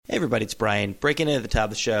Hey everybody, it's Brian, breaking in at the top of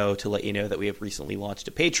the show to let you know that we have recently launched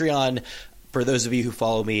a Patreon. For those of you who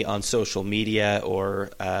follow me on social media or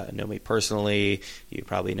know me personally, you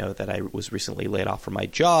probably know that I was recently laid off from my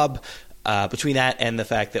job. Between that and the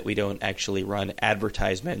fact that we don't actually run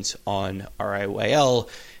advertisements on RIYL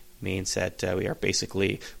means that we are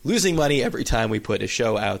basically losing money every time we put a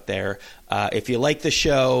show out there. If you like the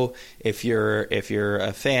show, if you're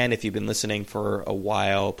a fan, if you've been listening for a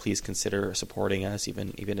while, please consider supporting us.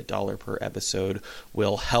 Even $1 per episode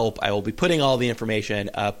will help. I will be putting all the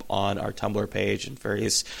information up on our Tumblr page and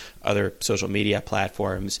various other social media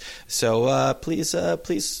platforms. So please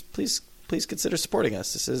consider supporting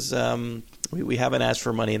us. This is we haven't asked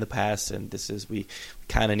for money in the past, and we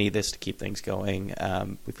kind of need this to keep things going.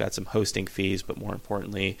 We've got some hosting fees, but more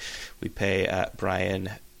importantly, we pay Brian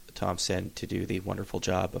Thompson to do the wonderful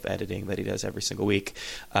job of editing that he does every single week.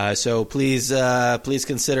 So please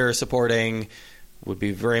consider supporting. Would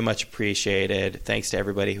be very much appreciated. Thanks to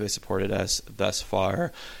everybody who has supported us thus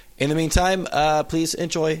far. In the meantime, please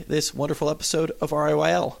enjoy this wonderful episode of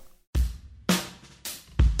RIYL.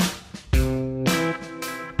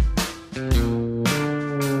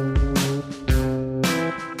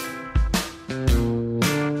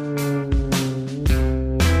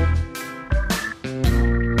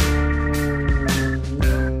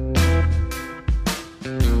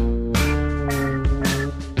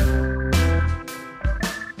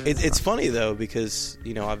 It's funny, though, because,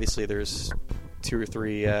 obviously there's 2 or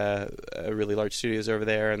 3 really large studios over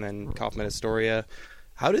there, and then Kaufman Astoria.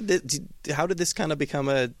 How did this kind of become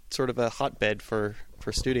a sort of a hotbed for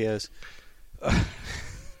studios? You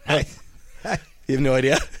have no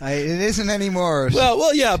idea? It isn't anymore.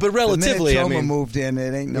 Well, yeah, but relatively. The minute Troma moved in,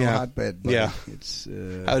 it ain't no hotbed. But yeah. It's,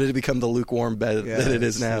 how did it become the lukewarm bed that it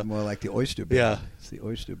is now? More like the oyster bed. Yeah. It's the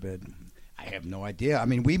oyster bed. I have no idea. I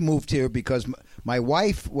mean, we moved here because my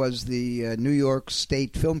wife was the New York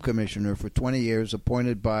State Film Commissioner for 20 years,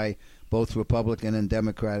 appointed by both Republican and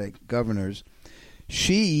Democratic governors.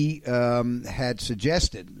 She had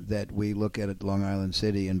suggested that we look at Long Island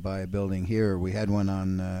City and buy a building here. We had one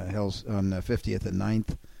on 50th and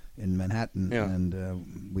 9th in Manhattan,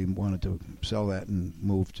 and we wanted to sell that and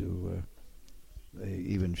move to an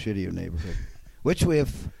even shittier neighborhood, which we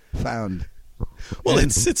have found. Well,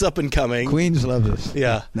 it's up and coming. Queens loves us.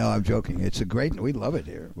 Yeah. No, I'm joking. It's we love it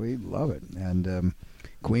here. We love it. And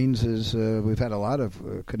Queens is, we've had a lot of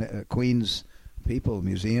Queens people,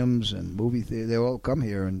 museums and movie theaters. They all come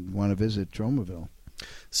here and want to visit Tromaville.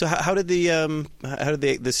 So how did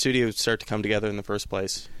the studio start to come together in the first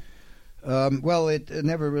place? Well, it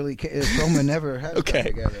never really Troma never has come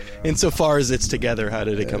together. Insofar as it's together, how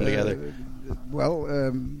did it come together?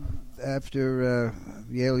 Well, after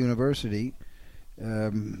Yale University,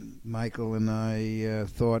 Michael and I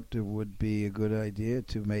thought it would be a good idea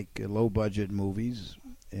to make low-budget movies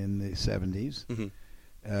in the 70s.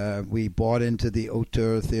 Mm-hmm. We bought into the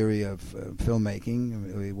auteur theory of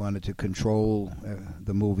filmmaking. We wanted to control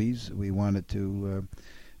the movies. We wanted to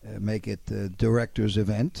make it the director's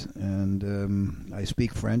event. And I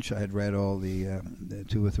speak French. I had read all the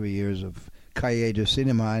 2 or 3 years of Cahiers du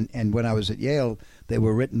Cinéma. And when I was at Yale, they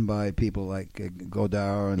were written by people like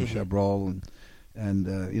Godard and Chabrol and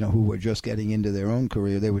who were just getting into their own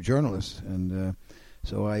career. They were journalists, and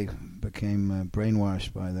so I became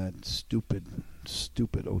brainwashed by that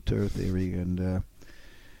stupid auteur theory, and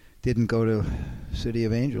didn't go to City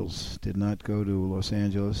of Angels, did not go to Los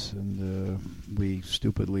Angeles, and we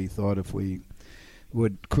stupidly thought if we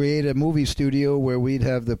would create a movie studio where we'd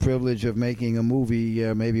have the privilege of making a movie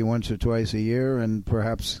maybe once or twice a year, and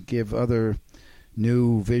perhaps give other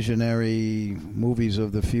new visionary movies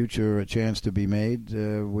of the future a chance to be made,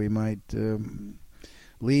 we might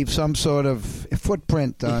leave some sort of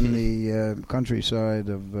footprint on the countryside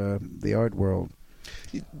of the art world.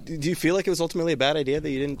 Do you feel like it was ultimately a bad idea that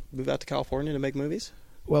you didn't move out to California to make movies?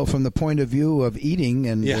 Well, from the point of view of eating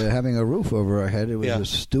and having a roof over our head, it was the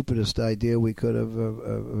stupidest idea we could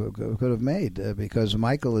have made, because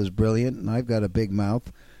Michael is brilliant and I've got a big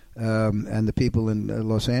mouth. And the people in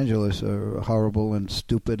Los Angeles are horrible and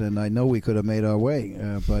stupid, and I know we could have made our way,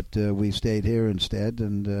 but we stayed here instead,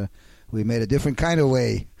 and we made a different kind of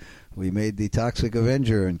way. We made The Toxic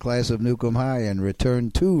Avenger and Class of Nukem High and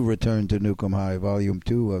Return to Nukem High, Volume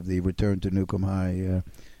 2 of the Return to Nukem High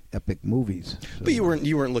epic movies. So, but you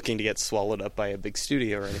weren't looking to get swallowed up by a big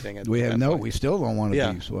studio or anything. We still don't want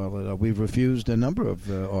to be swallowed up. We've refused a number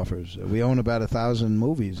of offers. We own about 1,000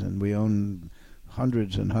 movies, and we own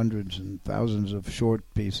hundreds and hundreds and thousands of short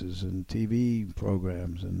pieces and TV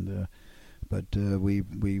programs, and but we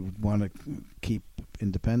want to keep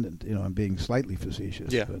independent. I'm being slightly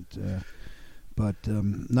facetious, but But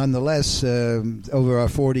nonetheless, over our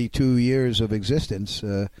 42 years of existence,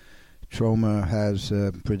 Troma has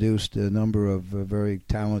produced a number of very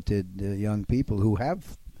talented young people who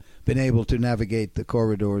have been able to navigate the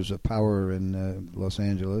corridors of power in Los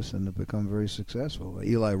Angeles and have become very successful.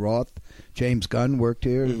 Eli Roth, James Gunn worked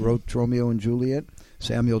here, wrote Romeo and Juliet.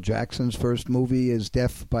 Samuel Jackson's first movie is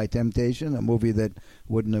Death by Temptation, a movie that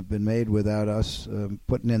wouldn't have been made without us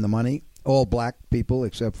putting in the money. All black people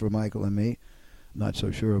except for Michael and me. Not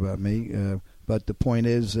so sure about me. But the point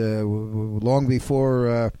is, long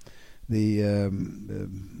before the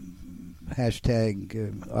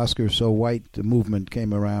hashtag Oscar So White movement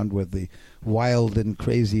came around with the wild and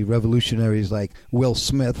crazy revolutionaries like Will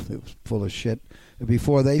Smith, who was full of shit.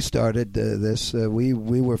 Before they started this, we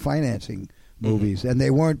were financing movies, and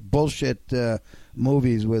they weren't bullshit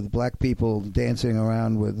movies with black people dancing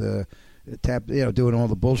around with doing all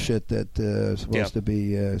the bullshit that is supposed to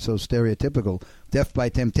be so stereotypical. Death by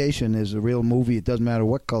Temptation is a real movie. It doesn't matter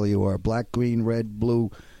what color you are, black, green, red,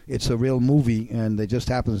 blue. It's a real movie, and it just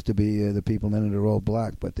happens to be the people in it are all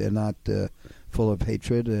black, but they're not full of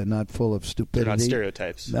hatred. They're not full of stupidity. They're not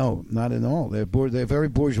stereotypes. No, not at all. They're very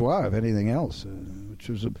bourgeois, if anything else,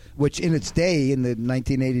 which in its day, in the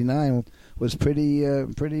 1989, was pretty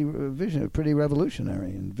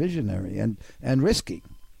revolutionary and visionary and risky.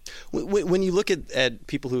 When you look at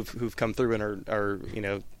people who've come through and are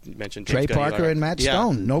you mentioned Trey Parker and Matt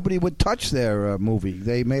Stone, nobody would touch their movie.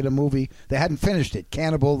 They made a movie. They hadn't finished it,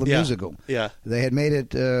 Cannibal the musical. Yeah, they had made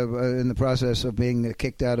it in the process of being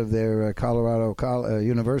kicked out of their Colorado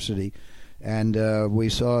University, and we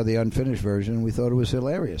saw the unfinished version. We thought it was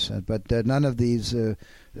hilarious, but none of these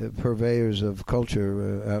purveyors of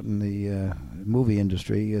culture out in the movie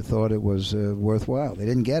industry thought it was worthwhile. They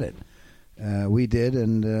didn't get it. We did,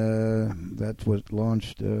 and that's what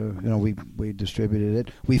launched. We distributed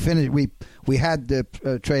it. We finished. We had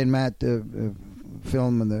Trey and Matt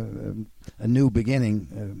film A New Beginning,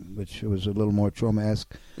 which was a little more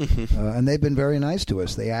Troma-esque, and they've been very nice to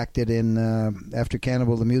us. They acted in after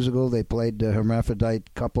Cannibal the musical. They played the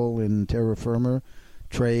hermaphrodite couple in Terra Firma.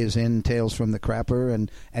 Trey is in Tales from the Crapper, and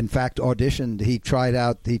in fact auditioned. He tried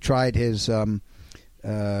his.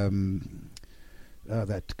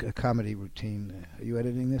 That comedy routine. Are you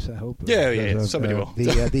editing this? I hope. Yeah. Somebody will.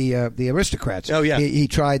 The Aristocrats. Oh yeah. He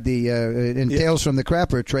tried in Tales from the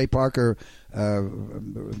Crapper. Trey Parker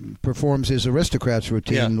performs his Aristocrats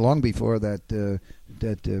routine long before that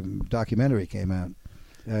documentary came out,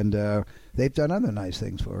 and they've done other nice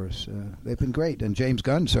things for us. They've been great, and James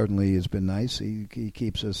Gunn certainly has been nice. He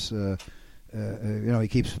keeps us. He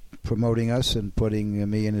keeps promoting us and putting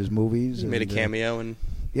me in his movies. He made a cameo and.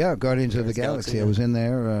 Yeah, Guardians of the Galaxy. I was in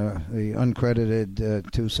there, the uncredited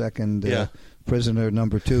 2-second prisoner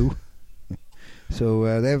number 2.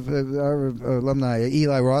 So they've our alumni.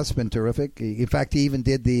 Eli Roth's been terrific. In fact, he even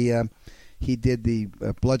did the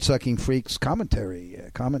Bloodsucking Freaks commentary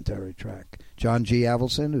track. John G.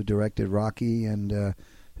 Avildsen, who directed Rocky and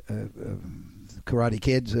Karate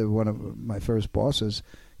Kid's, one of my first bosses.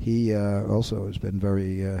 He also has been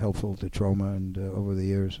very helpful to Troma and over the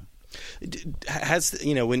years. Has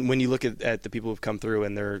when you look at the people who've come through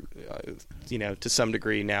and they're to some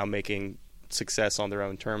degree now making success on their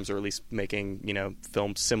own terms, or at least making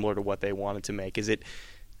films similar to what they wanted to make, is it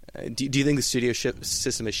do you think the studio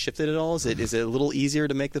system has shifted at all? Is it a little easier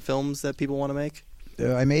to make the films that people want to make?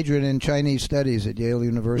 I majored in Chinese studies at Yale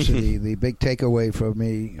University. The big takeaway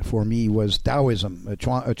for me was Taoism,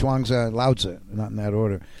 Chuangzi, Lao Tzu, not in that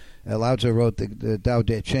order. Lao Tzu wrote the Tao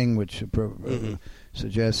Te Ching, which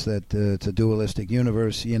suggests that it's a dualistic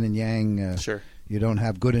universe, yin and yang. Sure. You don't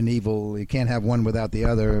have good and evil. You can't have one without the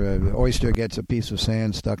other. An oyster gets a piece of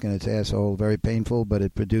sand stuck in its asshole. Very painful, but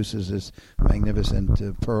it produces this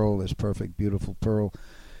magnificent pearl, this perfect, beautiful pearl.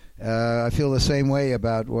 I feel the same way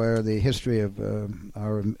about where the history of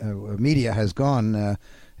our media has gone.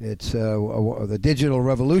 It's the digital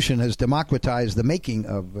revolution has democratized the making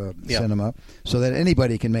of cinema, so that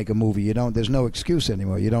anybody can make a movie. There's no excuse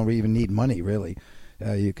anymore. You don't even need money, really.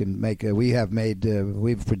 You can make.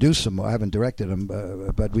 We've produced some. I haven't directed them,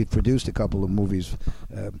 but we've produced a couple of movies.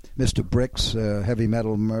 Mr. Bricks, heavy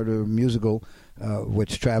metal murder musical,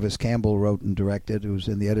 which Travis Campbell wrote and directed. Who's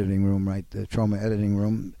in the editing room, right? The Troma editing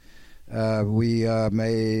room.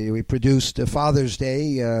 We produced Father's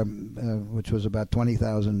Day, which was about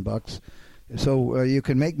 $20,000. So you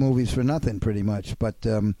can make movies for nothing pretty much, but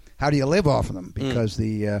how do you live off of them? Because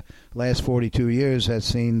the last 42 years has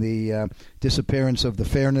seen the disappearance of the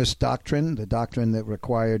fairness doctrine, the doctrine that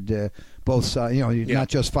required both sides, not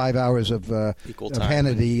just 5 hours of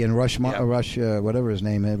Hannity and Rush whatever his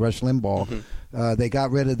name is, Rush Limbaugh. Mm-hmm. They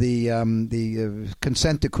got rid of the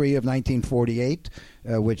consent decree of 1948,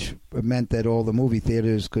 which meant that all the movie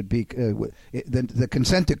theaters could be the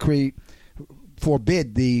consent decree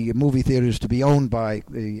forbid the movie theaters to be owned by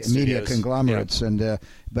the media conglomerates, and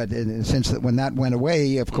since when that went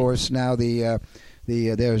away, of course, now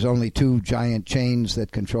there's only two giant chains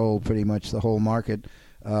that control pretty much the whole market.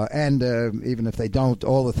 And even if they don't,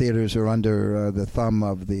 all the theaters are under the thumb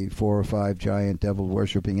of the 4 or 5 giant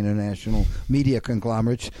devil-worshipping international media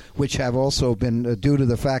conglomerates, which have also been, due to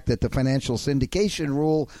the fact that the financial syndication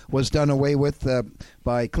rule was done away with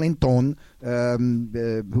by Clinton,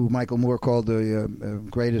 who Michael Moore called the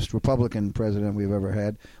greatest Republican president we've ever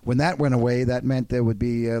had. When that went away, that meant there would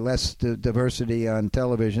be less diversity on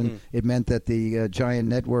television. It meant that the giant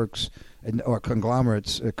networks or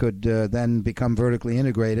conglomerates could then become vertically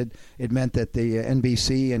integrated. It meant that the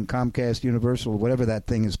NBC and Comcast Universal, whatever that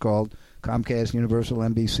thing is called, Comcast Universal,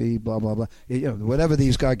 NBC, blah blah blah, whatever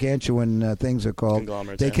these gargantuan things are called,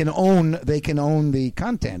 they can own the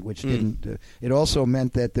content, which didn't. It also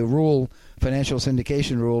meant that the financial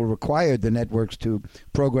syndication rule, required the networks to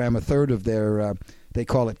program a third of their. They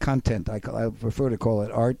call it content. I prefer to call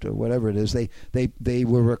it art or whatever it is. They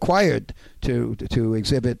were required to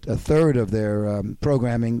exhibit a third of their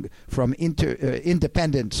programming from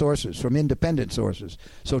independent sources.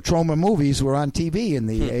 So Troma movies were on TV in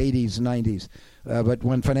the 80s and 90s. But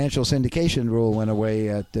when financial syndication rule went away,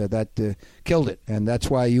 that killed it. And that's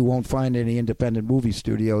why you won't find any independent movie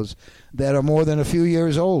studios that are more than a few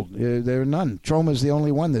years old. There are none. Troma's the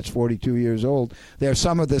only one that's 42 years old. There are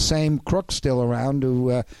some of the same crooks still around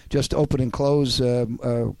who just open and close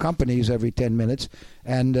companies every 10 minutes.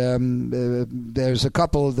 And there's a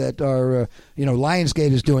couple that are,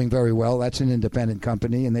 Lionsgate is doing very well. That's an independent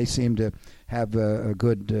company, and they seem to have a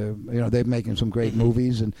good, they're making some great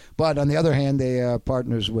movies. But on the other hand, they are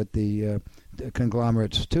partners with the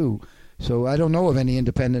conglomerates too. So I don't know of any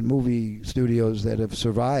independent movie studios that have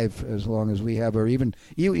survived as long as we have, or even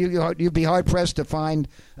you'd be hard pressed to find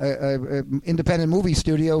an independent movie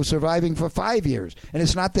studio surviving for 5 years. And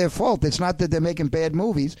it's not their fault. It's not that they're making bad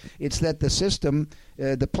movies. It's that the system,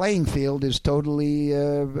 the playing field, is totally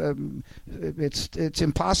it's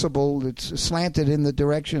impossible. It's slanted in the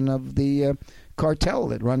direction of the cartel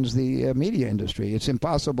that runs the media industry. It's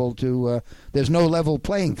impossible to. There's no level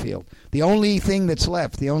playing field. The only thing that's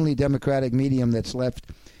left, the only democratic medium that's left,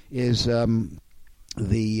 is the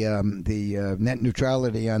net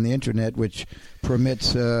neutrality on the internet, which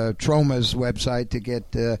permits Troma's website to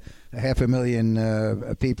get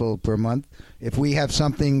 500,000 people per month. If we have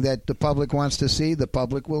something that the public wants to see, the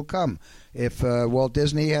public will come. If Walt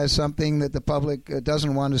Disney has something that the public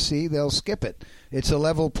doesn't want to see, they'll skip it. It's a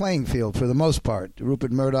level playing field for the most part.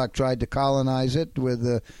 Rupert Murdoch tried to colonize it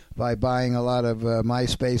by buying a lot of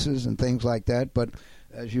MySpaces and things like that, but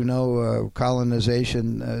as you know,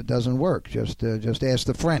 colonization doesn't work. Just ask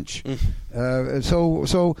the French.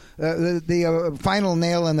 So the final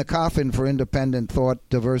nail in the coffin for independent thought,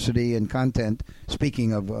 diversity, and content,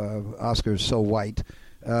 speaking of Oscars so white,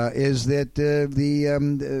 is that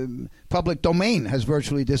the public domain has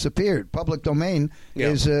virtually disappeared. Public domain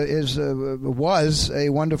was a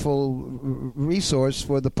wonderful resource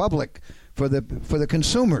for the public, for the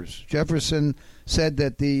consumers. Jefferson said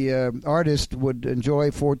that the artist would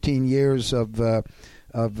enjoy 14 years of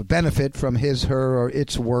benefit from his, her, or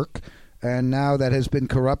its work, and now that has been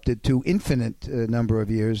corrupted to infinite number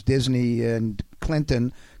of years. Disney and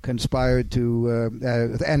Clinton conspired to,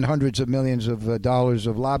 and hundreds of millions of dollars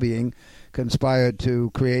of lobbying, conspired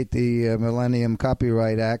to create the Millennium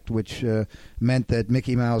Copyright Act, which meant that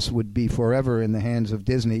Mickey Mouse would be forever in the hands of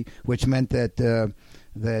Disney, which meant that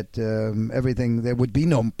everything, there would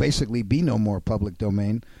basically be no more public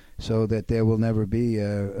domain, so that there will never be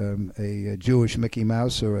a Jewish Mickey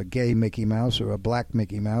Mouse or a gay Mickey Mouse or a black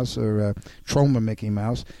Mickey Mouse or a Troma Mickey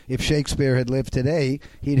Mouse. If Shakespeare had lived today,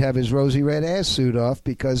 he'd have his rosy red ass suit off,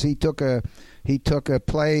 because he took a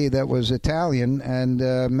play that was Italian and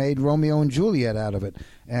made Romeo and Juliet out of it.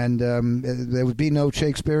 And there would be no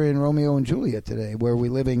Shakespearean Romeo and Juliet today, where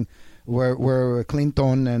we're living, where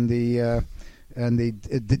Clinton and the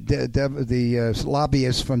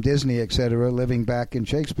lobbyists from Disney, etc., living back in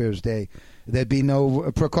Shakespeare's day. There'd be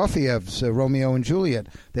no Prokofiev's Romeo and Juliet.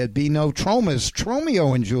 There'd be no Troma's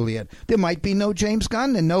Tromeo and Juliet. There might be no James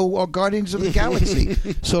Gunn and no Guardians of the Galaxy.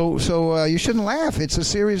 So you shouldn't laugh. It's a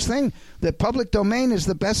serious thing. The public domain is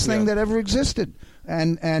the best thing that ever existed,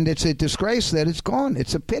 and it's a disgrace that it's gone.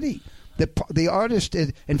 It's a pity. The artist,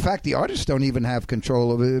 in fact, the artists don't even have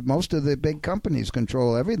control over it. Most of the big companies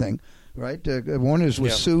control everything, right? Warner's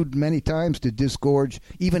was sued many times to disgorge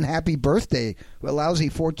even Happy Birthday, a lousy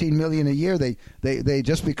 $14 million a year. They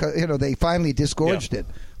just because they finally disgorged it.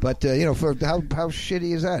 But for how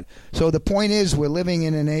shitty is that? So the point is, we're living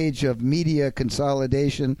in an age of media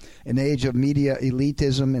consolidation, an age of media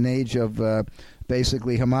elitism, an age of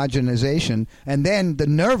basically homogenization, and then the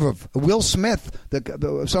nerve of Will Smith,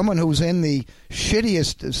 someone who's in the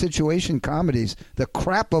shittiest situation comedies, the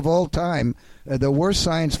crap of all time, the worst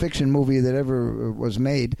science fiction movie that ever was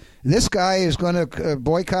made. This guy is going to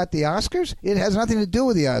boycott the Oscars? It has nothing to do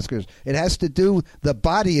with the Oscars. It has to do, the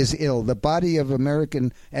body is ill. The body of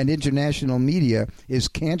American and international media is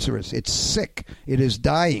cancerous. It's sick. It is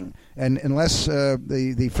dying. And unless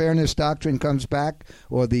the fairness doctrine comes back,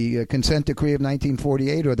 or the consent decree of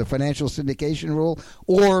 1948, or the financial syndication rule,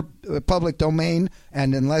 or public domain,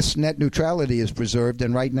 and unless net neutrality is preserved,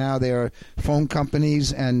 and right now there are phone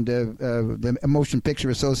companies and the Motion Picture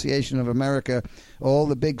Association of America, all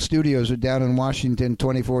the big studios are down in Washington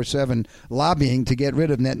 24/7 lobbying to get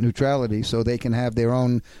rid of net neutrality so they can have their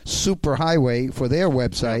own super highway for their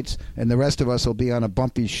websites, and the rest of us will be on a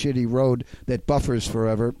bumpy, shitty road that buffers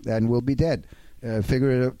forever, and we'll be dead.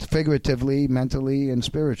 Figuratively, mentally, and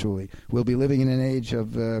spiritually. We'll be living in an age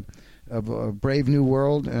of a brave new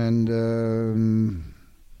world and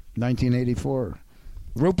 1984.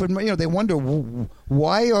 Rupert, they wonder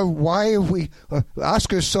why are we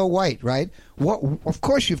Oscar's so white, right? Of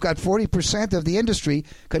course, you've got 40% of the industry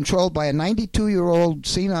controlled by a 92-year-old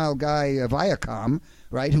senile guy, Viacom,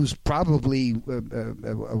 right? Who's probably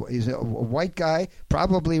is a white guy,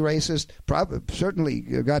 probably racist, certainly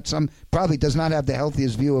probably does not have the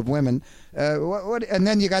healthiest view of women. And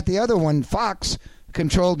then you got the other one, Fox,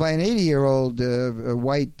 controlled by an 80-year-old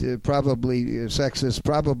white, probably sexist,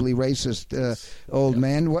 probably racist old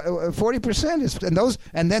man. 40% is,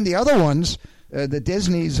 and then the other ones, the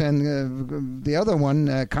Disneys and the other one,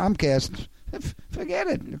 Comcast. Forget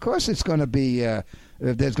it. Of course, it's going to be.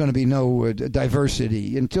 There's going to be no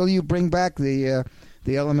diversity until you bring back the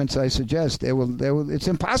elements I suggest. It's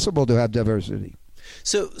impossible to have diversity.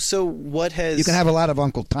 So what has... You can have a lot of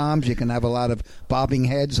Uncle Toms, you can have a lot of bobbing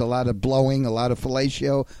heads, a lot of blowing, a lot of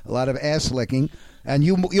fellatio, a lot of ass licking, and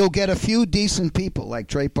you'll get a few decent people like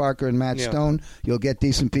Trey Parker and Matt Stone. You'll get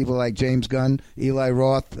decent people like James Gunn, Eli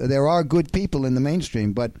Roth. There are good people in the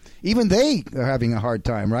mainstream, but even they are having a hard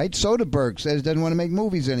time, right? Soderbergh says he doesn't want to make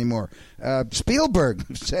movies anymore.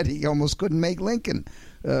 Spielberg said he almost couldn't make Lincoln.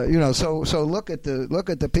 So look at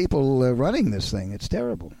the people running this thing. It's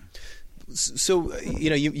terrible. So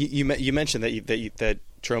you mentioned that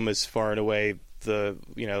Troma's far and away the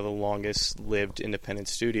longest lived independent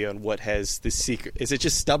studio, and what has the secret? Is it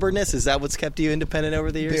just stubbornness? Is that what's kept you independent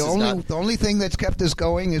over the years? The only thing that's kept us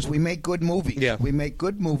going is we make good movies. Yeah. We make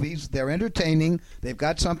good movies. They're entertaining. They've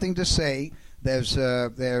got something to say. There's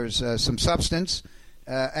some substance.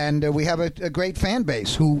 And we have a great fan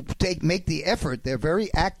base who make the effort. They're very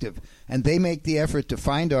active, and they make the effort to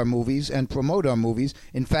find our movies and promote our movies.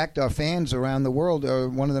 In fact, our fans around the world are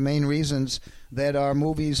one of the main reasons that our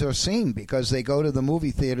movies are seen, because they go to the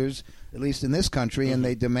movie theaters, at least in this country, and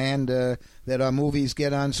they demand that our movies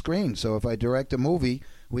get on screen. So if I direct a movie,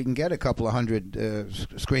 we can get a couple of hundred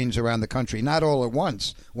screens around the country, not all at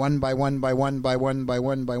once, one by one by one by one by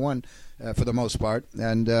one by one. For the most part,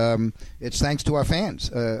 and it's thanks to our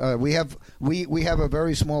fans. We have a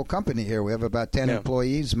very small company here. We have about 10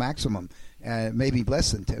 employees maximum, maybe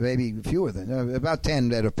less than 10, maybe fewer than about 10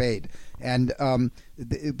 that are paid. And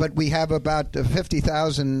but we have about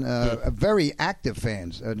 50,000 very active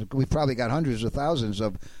fans. We've probably got hundreds of thousands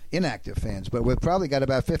of inactive fans, but we've probably got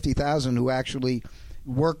about 50,000 who actually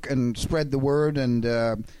work and spread the word and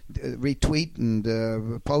retweet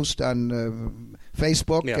and post on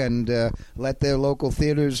Facebook and let their local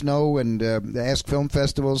theaters know and ask film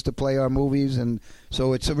festivals to play our movies. And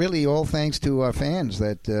so it's really all thanks to our fans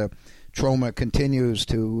that Troma continues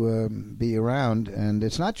to be around. And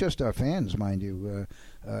it's not just our fans, mind you.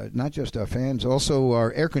 Not just our fans, also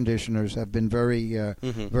our air conditioners have been very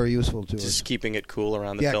very useful to us. Just keeping it cool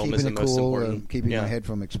around the film is the most important. Keeping my head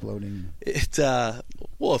from exploding. It's a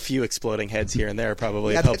few exploding heads here and there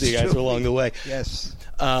probably have helped you guys along the way. Yes.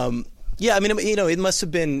 Yeah, I mean, it must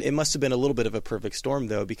have been a little bit of a perfect storm,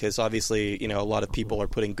 though, because obviously, a lot of people are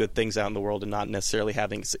putting good things out in the world and not necessarily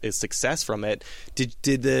having a success from it.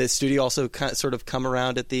 Did the studio also sort of come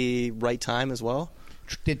around at the right time as well?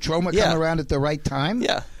 Did Troma come around at the right time?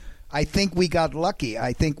 Yeah. I think we got lucky.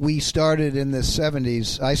 I think we started in the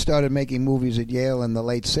 70s. I started making movies at Yale in the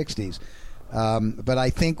late 60s. But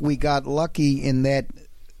I think we got lucky in that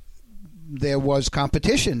there was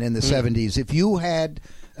competition in the 70s. If you had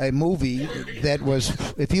a movie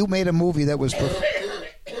if you made a movie that was...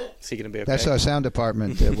 Is he going to be okay? That's our sound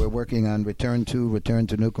department. We're working on Return to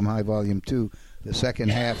Nukem High Volume 2, the second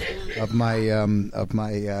half of my I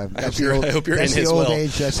hope you're in his old will.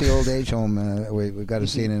 age. That's the old age home. We've got a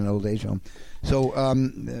scene in an old age home. So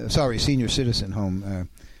senior citizen home.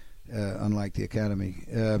 Unlike the Academy,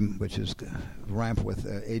 which is rampant with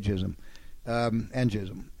ageism.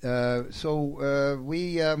 Angism. So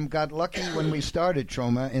we got lucky when we started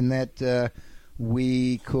Troma in that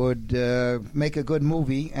we could make a good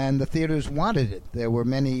movie, and the theaters wanted it. There were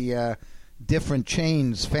many different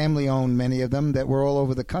chains, family-owned, many of them, that were all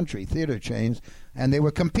over the country, theater chains, and they were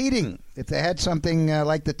competing. If they had something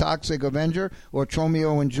like The Toxic Avenger or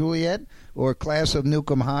Tromeo and Juliet or Class of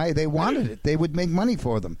Nukem High, they wanted it. They would make money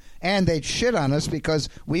for them. And they'd shit on us because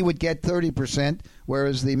we would get 30%,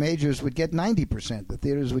 whereas the majors would get 90%. The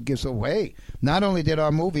theaters would give, so hey, not only did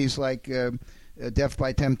our movies like Death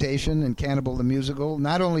by Temptation and Cannibal the Musical,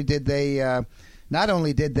 not only did they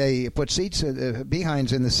put seats,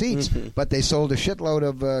 behinds in the seats, but they sold a shitload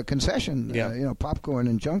of concession, popcorn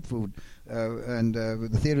and junk food, and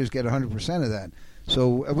the theaters get 100% of that.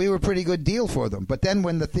 So we were a pretty good deal for them. But then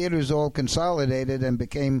when the theaters all consolidated and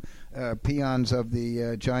became peons of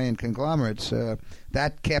the giant conglomerates,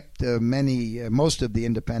 that kept most of the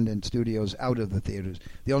independent studios out of the theaters.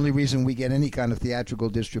 The only reason we get any kind of theatrical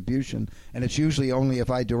distribution, and it's usually only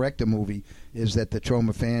if I direct a movie, is that the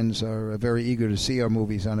Troma fans are very eager to see our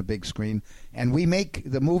movies on a big screen. And we make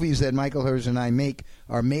the movies that Michael Herz and I make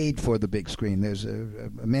are made for the big screen. There's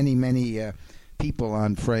many people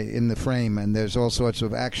in the frame, and there's all sorts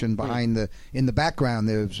of action behind in the background.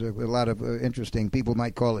 There's a lot of interesting, people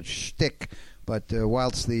might call it shtick, but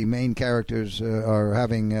whilst the main characters are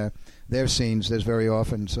having their scenes, there's very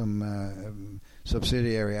often some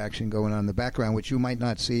subsidiary action going on in the background, which you might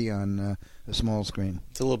not see on a small screen.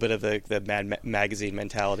 It's a little bit of the Mad Magazine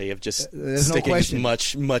mentality of just there's sticking no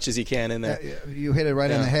as much as you can in there. You hit it right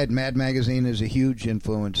on the head. Mad Magazine is a huge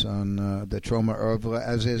influence on the Troma oeuvre,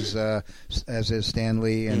 as is Stan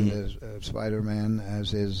Lee and Spider-Man,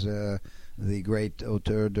 as is the great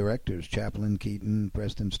auteur directors, Chaplin, Keaton,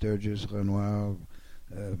 Preston Sturges, Renoir,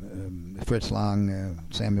 Fritz Lang,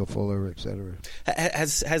 Samuel Fuller, etc.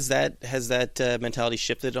 Has that mentality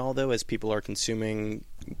shifted at all, though, as people are consuming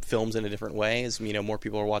films in a different way? As more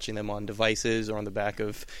people are watching them on devices or on the back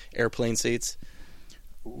of airplane seats?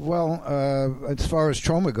 Well, as far as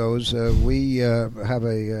Troma goes, we have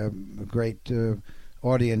a great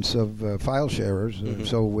audience of file sharers.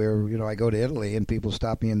 So I go to Italy and people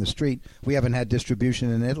stop me in the street. We haven't had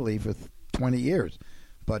distribution in Italy for 20 years.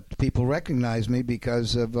 But people recognize me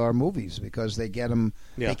because of our movies, because they get them.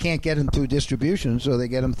 Yeah. They can't get them through distribution, so they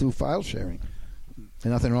get them through file sharing.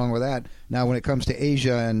 And nothing wrong with that. Now, when it comes to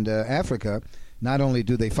Asia and Africa, not only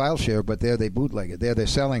do they file share, but there they bootleg it. There they're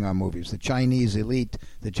selling our movies. The Chinese elite,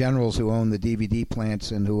 the generals who own the DVD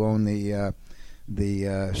plants and who own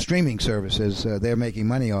the streaming services, they're making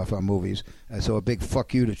money off our movies. So a big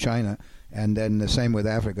fuck you to China. And then the same with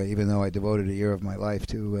Africa, even though I devoted a year of my life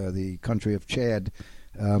to the country of Chad.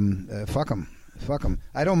 Fuck them.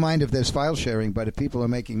 I don't mind if there's file sharing, but if people are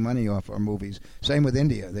making money off our movies, same with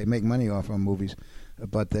India, they make money off our movies,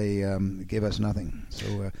 but they give us nothing.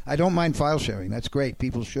 So I don't mind file sharing. That's great.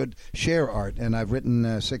 People should share art, and I've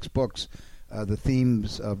written 6 books. The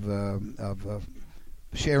themes of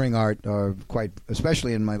sharing art are quite,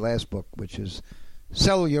 especially in my last book, which is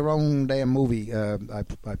Sell Your Own Damn Movie. I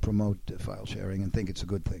promote file sharing and think it's a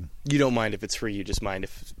good thing. You don't mind if it's free, you just mind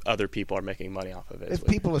if other people are making money off of it. If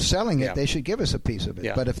people are selling it, they should give us a piece of it.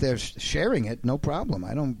 Yeah. But if they're sharing it, no problem.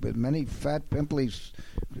 Many fat, pimply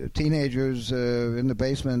teenagers in the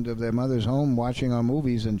basement of their mother's home watching our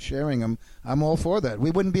movies and sharing them, I'm all for that.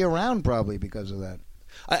 We wouldn't be around probably because of that.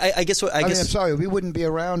 I guess I'm sorry, we wouldn't be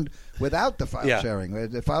around without the file sharing.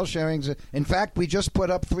 The file sharing's, in fact, we just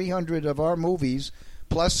put up 300 of our movies,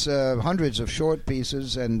 plus hundreds of short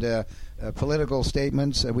pieces and political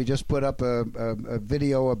statements. We just put up a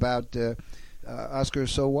video about Oscar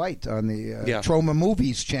So White on the Troma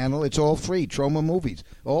Movies channel. It's all free. Troma Movies,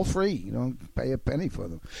 all free. You don't pay a penny for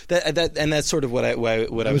them. And that's sort of what I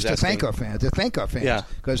was asking. Thank our fans. To thank our fans,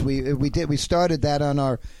 because we started that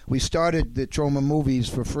on we started the Troma Movies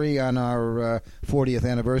for free on our 40th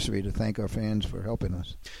anniversary to thank our fans for helping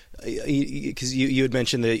us. Because you had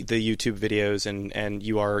mentioned the YouTube videos, and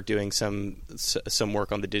you are doing some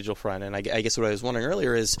work on the digital front, and I guess what I was wondering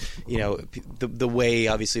earlier is, the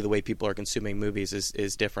way people are consuming movies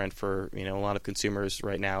is different for a lot of consumers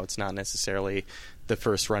right now. It's not necessarily the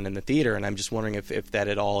first run in the theater, and I'm just wondering if that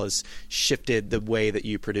at all has shifted the way that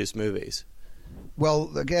you produce movies.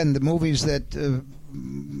 Well, again, the movies that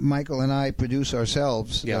Michael and I produce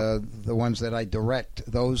ourselves, the ones that I direct,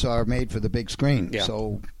 those are made for the big screen. Yeah.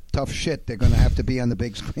 So tough shit, they're going to have to be on the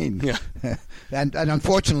big screen. Yeah. and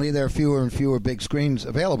unfortunately, there are fewer and fewer big screens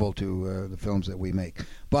available to the films that we make.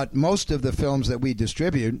 But most of the films that we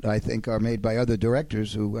distribute, I think, are made by other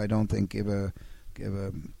directors who I don't think give a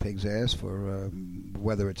pig's ass for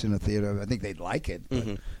whether it's in a theater. I think they'd like it,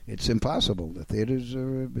 but it's impossible. The theaters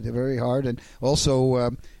they're very hard. And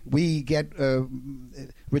also, we get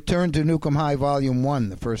Return to Newcomb High Volume 1,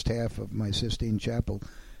 the first half of My Sistine Chapel.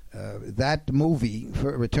 That movie,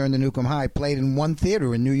 Return to Newcomb High, played in one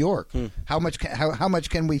theater in New York. How much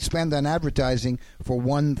can we spend on advertising for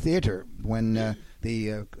one theater when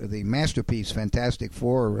the masterpiece Fantastic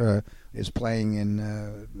Four is playing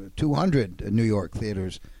in 200 New York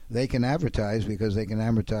theaters? They can advertise because they can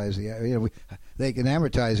advertise they can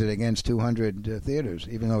advertise it against 200 theaters,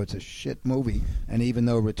 even though it's a shit movie, and even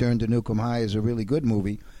though Return to Newcomb High is a really good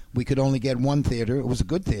movie, we could only get one theater. It was a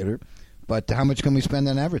good theater. But how much can we spend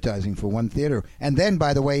on advertising for one theater? And then,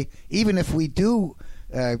 by the way, even if we do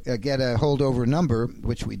get a holdover number,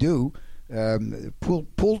 which we do,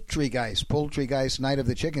 Poultrygeist, Night of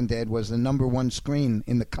the Chicken Dead was the #1 screen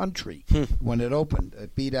in the country when it opened.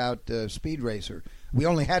 It beat out Speed Racer. We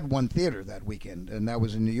only had one theater that weekend, and that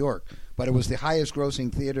was in New York. But it was the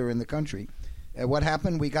highest-grossing theater in the country. What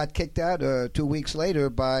happened? We got kicked out 2 weeks later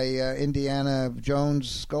by Indiana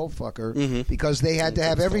Jones Skullfucker because they had to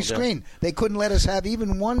have every screen. They couldn't let us have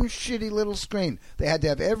even one shitty little screen. They had to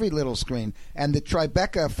have every little screen. And the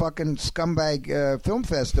Tribeca fucking scumbag film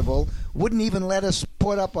festival wouldn't even let us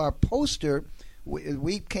put up our poster.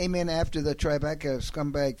 We came in after the Tribeca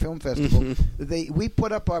scumbag film festival. We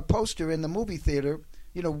put up our poster in the movie theater,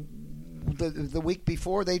 the week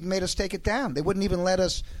before. They made us take it down. They wouldn't even let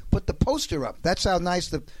us put the poster up. That's how nice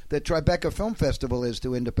the Tribeca Film Festival is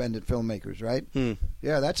to independent filmmakers, right?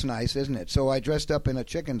 Yeah, that's nice, isn't it? So I dressed up in a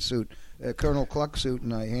chicken suit, a Colonel Cluck suit,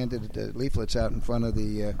 and I handed leaflets out in front of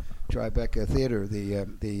the Tribeca Theater,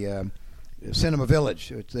 the Cinema Village.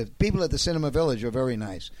 The people at the Cinema Village are very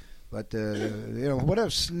nice. But, what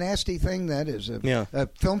a nasty thing that is. A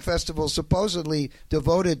film festival supposedly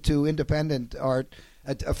devoted to independent art,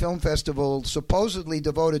 a film festival supposedly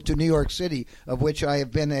devoted to New York City, of which I have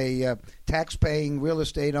been a tax-paying, real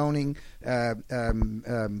estate-owning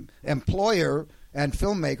employer and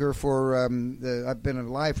filmmaker for, I've been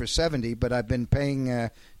alive for 70, but I've been paying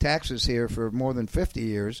taxes here for more than 50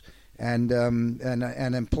 years and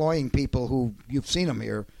employing people who, you've seen them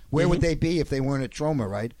here. Where would they be if they weren't at Troma,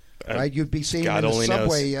 right? Right, you'd be seeing them in the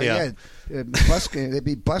subway. They'd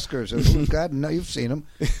be buskers. God, no, you've seen them.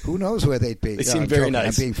 Who knows where they'd be? They seem very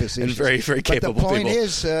nice. I'm being facetious. And very, very capable people. But the point people.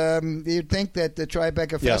 is, you'd think that the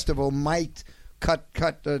Tribeca Festival might cut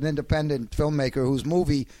an independent filmmaker whose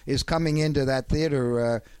movie is coming into that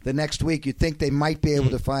theater the next week. You'd think they might be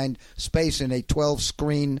able to find space in a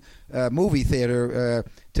 12-screen movie theater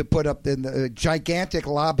to put up in the gigantic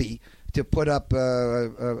lobby to put up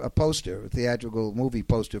a poster, a theatrical movie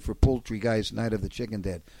poster for Poultrygeist, Night of the Chicken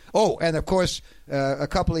Dead. Oh, and of course, a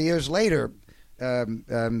couple of years later,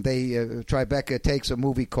 Tribeca takes a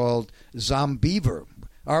movie called Zombeaver.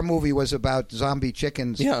 Our movie was about zombie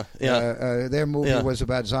chickens. Their movie was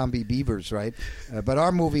about zombie beavers, right? But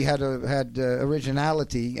our movie had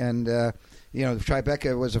originality, and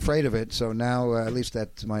Tribeca was afraid of it. So now, at least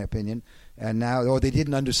that's my opinion. And now, they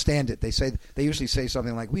didn't understand it. They usually say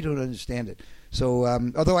something like, "We don't understand it." So,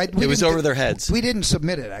 although it was over their heads, we didn't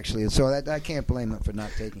submit it actually. So I can't blame them for not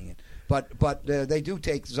taking it. But they do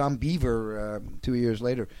take Zombeaver 2 years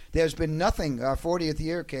later. There's been nothing. Our 40th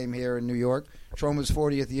year came here in New York. Troma's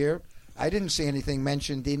 40th year. I didn't see anything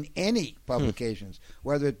mentioned in any publications,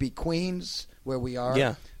 whether it be Queens, where we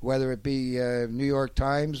are, whether it be New York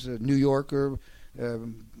Times, New Yorker.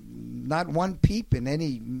 Not one peep in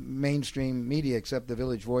any mainstream media except the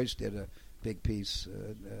Village Voice did a big piece.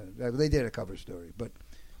 They did a cover story, but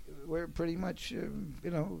we're pretty much,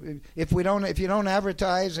 if you don't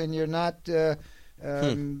advertise and you're not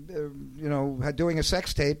doing a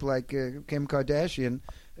sex tape like Kim Kardashian,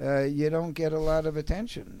 you don't get a lot of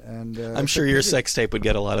attention. And I'm sure your sex tape would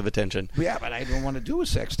get a lot of attention. Yeah, but I don't want to do a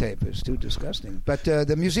sex tape. It's too disgusting. But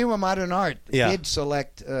the Museum of Modern Art did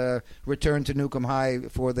select Return to Nukem High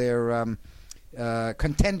for their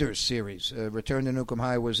Contenders series. Return to Nukem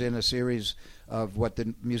High was in a series of what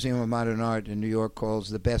the Museum of Modern Art in New York calls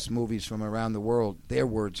the best movies from around the world. Their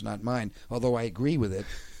words, not mine, although I agree with it.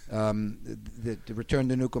 The Return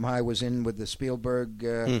to Nukem High was in with the Spielberg,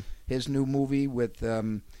 his new movie with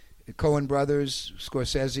Coen Brothers,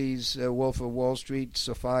 Scorsese's Wolf of Wall Street,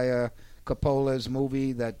 Sofia Coppola's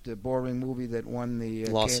movie, that boring movie that won the...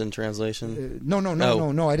 Lost in Translation?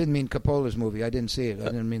 No, I didn't mean Coppola's movie. I didn't see it. I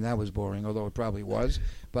didn't mean that was boring, although it probably was.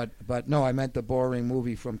 But no, I meant the boring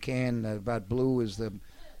movie from Cannes about Blue is the...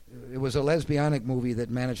 It was a lesbianic movie that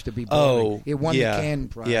managed to be boring. Oh, it won the Cannes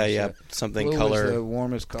Prize. Yeah. Something Blue color. was the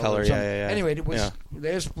warmest color. Yeah. Anyway, it was.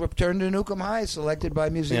 There's Return to Nukem High, selected by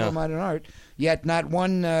Museum of Modern Art. Yet not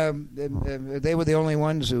one. They were the only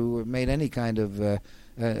ones who made any kind of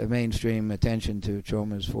mainstream attention to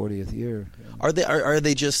Troma's 40th year. Are they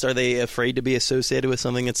afraid to be associated with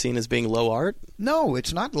something that's seen as being low art? No,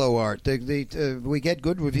 it's not low art. We get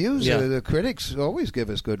good reviews. The critics always give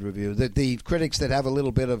us good reviews. The critics that have a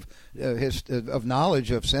little bit of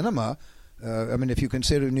knowledge of cinema. If you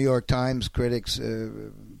consider New York Times critics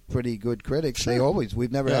pretty good critics, sure.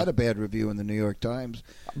 We've never had a bad review in the New York Times.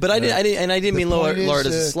 But I didn't mean low art as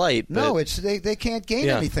a slight. No, it's they can't gain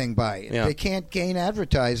anything by it. Yeah. They can't gain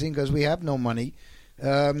advertising because we have no money.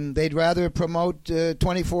 They'd rather promote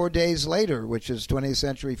 24 Days Later, which is 20th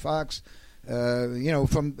Century Fox. That's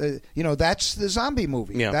the zombie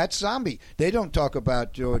movie. Yeah. That's zombie. They don't talk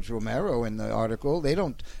about George Romero in the article. They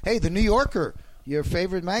don't. Hey, the New Yorker, your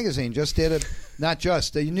favorite magazine,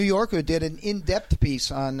 the New Yorker did an in-depth piece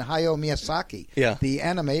on Hayao Miyazaki, the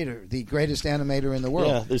animator, the greatest animator in the world.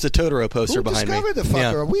 Yeah, there's a Totoro poster behind me. Who discovered the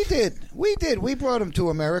fucker? Yeah. We did. We brought him to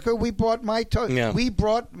America. We brought my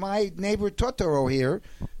neighbor Totoro here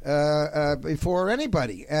before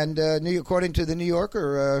anybody. And according to the New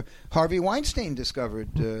Yorker, Harvey Weinstein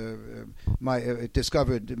discovered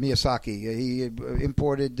Miyazaki. He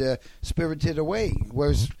imported Spirited Away.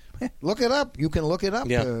 Look it up. You can look it up.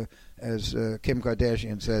 Yeah. As Kim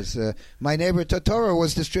Kardashian says, my neighbor Totoro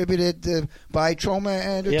was distributed by Troma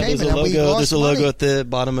Entertainment. Yeah, there's a logo at the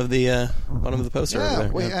bottom of the poster. Yeah,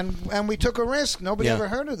 over there. And we took a risk. Nobody ever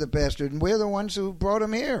heard of the bastard, and we're the ones who brought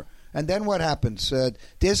him here. And then what happens?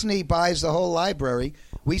 Disney buys the whole library.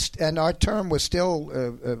 And our term was still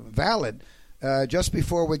valid. Just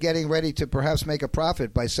before we're getting ready to perhaps make a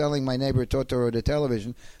profit by selling My Neighbor Totoro to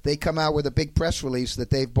television, they come out with a big press release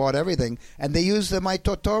that they've bought everything, and they use the My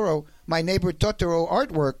Neighbor Totoro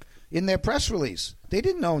artwork in their press release. They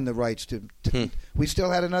didn't own the rights to we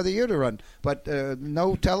still had another year to run, but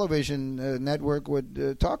no television network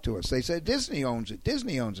would talk to us. They said Disney owns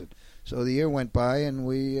it. So the year went by, and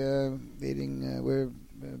we're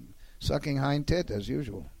sucking hind tit as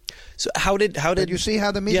usual. So how did you see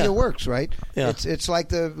how the media works, right? Yeah. It's like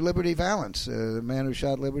the Liberty Valance, the man who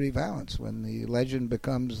shot Liberty Valance, when the legend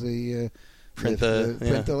becomes the print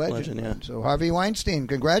the legend. Yeah. So Harvey Weinstein,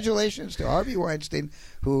 congratulations to Harvey Weinstein,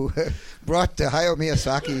 who brought Hayao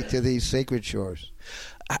Miyazaki to these sacred shores.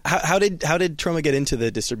 How did Troma get into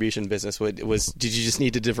the distribution business? Did you just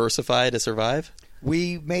need to diversify to survive?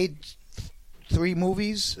 We made 3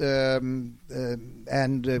 movies and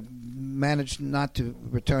managed not to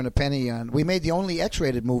return a penny on. We made the only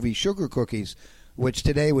X-rated movie, Sugar Cookies, which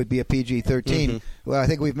today would be a PG-13. Mm-hmm. Well, I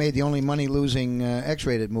think we've made the only money-losing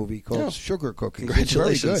X-rated movie called Sugar Cookies.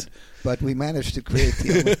 Congratulations. It's very good, but we managed to create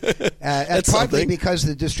the only... and partly because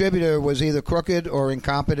the distributor was either crooked or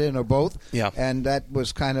incompetent or both, and that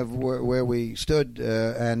was kind of where we stood.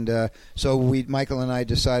 So Michael and I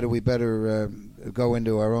decided we better go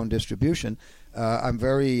into our own distribution. I'm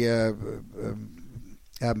very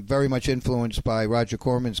much influenced by Roger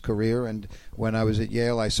Corman's career, and when I was at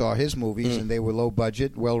Yale, I saw his movies, and they were low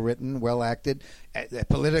budget, well written, well acted,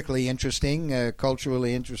 politically interesting,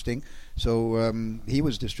 culturally interesting. So he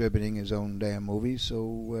was distributing his own damn movies.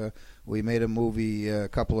 So we made a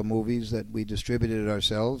couple of movies that we distributed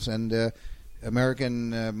ourselves, and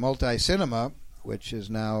American Multi-Cinema, which is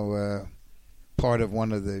now part of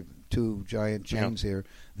one of the 2 giant chains here.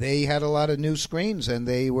 They had a lot of new screens, and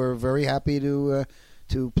they were very happy to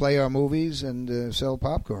play our movies and sell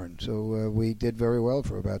popcorn. So we did very well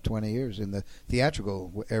for about 20 years in the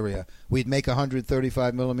theatrical area. We'd make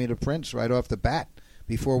 135 millimeter prints right off the bat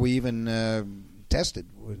before we even tested,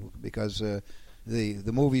 because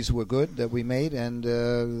the movies were good that we made, and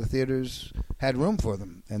the theaters had room for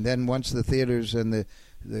them. And then once the theaters and the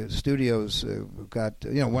studios got,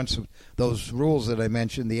 once those rules that I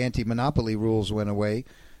mentioned, the anti-monopoly rules went away,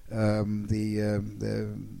 that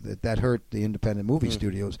hurt the independent movie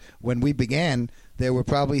studios. When we began, there were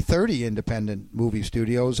probably 30 independent movie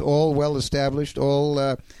studios, all well established,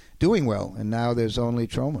 all doing well, and now there's only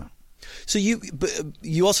Troma. So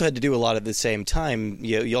you also had to do a lot at the same time.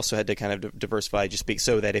 You also had to kind of diversify, just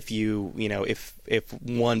so that if if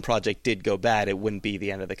one project did go bad, it wouldn't be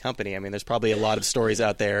the end of the company. I mean, there's probably a lot of stories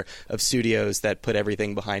out there of studios that put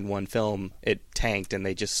everything behind one film, it tanked, and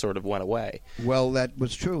they just sort of went away. Well, that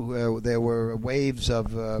was true. There were waves of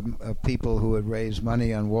people who had raised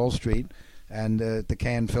money on Wall Street. And at the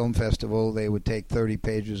Cannes Film Festival, they would take 30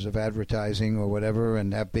 pages of advertising or whatever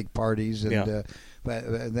and have big parties. And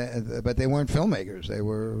but they weren't filmmakers. They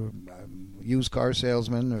were used car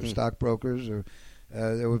salesmen or stockbrokers. Or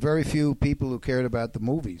there were very few people who cared about the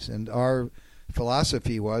movies. And our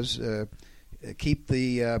philosophy was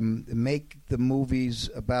make the movies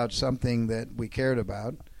about something that we cared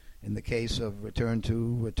about. In the case of Return to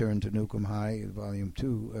Nukem High, Volume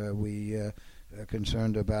 2, we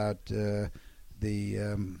concerned about the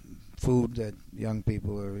food that young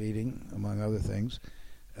people are eating, among other things.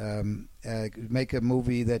 Make a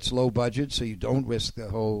movie that's low budget, so you don't risk the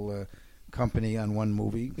whole company on one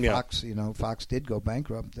movie. Yeah. Fox did go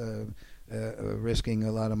bankrupt, risking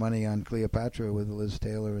a lot of money on Cleopatra with Liz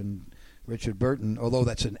Taylor and Richard Burton. Although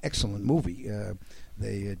that's an excellent movie,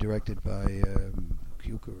 they directed by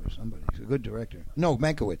Cukor or somebody. He's a good director. No,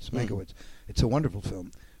 Mankiewicz. It's a wonderful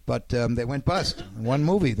film. But they went bust. One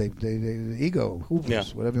movie, they ego,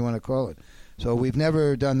 hubris, whatever you want to call it. So we've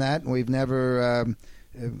never done that, and we've never,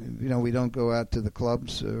 we don't go out to the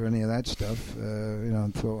clubs or any of that stuff,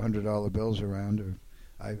 and throw $100 bills around. Or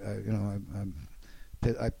I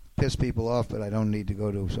piss people off, but I don't need to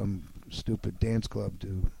go to some stupid dance club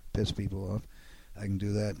to piss people off. I can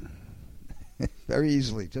do that very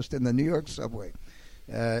easily, just in the New York subway.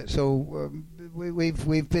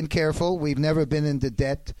 We've been careful. We've never been into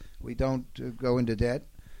debt. We don't go into debt,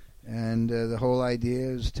 and the whole idea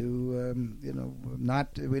is to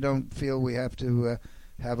we don't feel we have to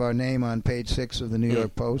have our name on page 6 of the New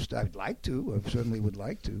York Post. I'd like to. I certainly would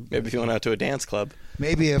like to. Maybe if you went out to a dance club.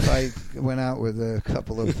 Maybe if I went out with a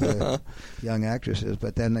couple of young actresses,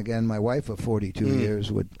 but then again, my wife of 42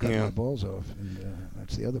 years would cut my balls off, and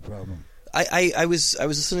that's the other problem. I was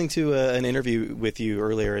listening to an interview with you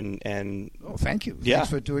earlier, and oh, thank you. Thanks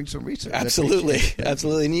for doing some research. Absolutely.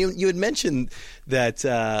 And you had mentioned that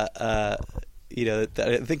that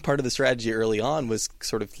I think part of the strategy early on was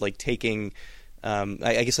sort of like taking,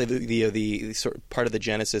 I guess like the sort of part of the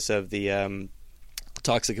genesis of the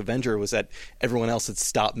Toxic Avenger was that everyone else had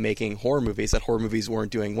stopped making horror movies, that horror movies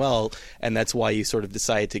weren't doing well, and that's why you sort of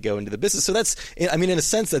decided to go into the business. So that's, I mean, in a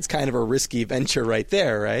sense, that's kind of a risky venture right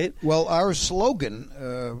there, right? Well, our slogan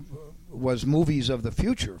was Movies of the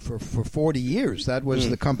Future for 40 years. That was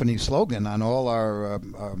the company's slogan on all our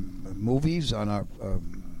movies, on our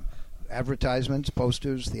advertisements,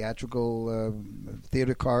 posters, theatrical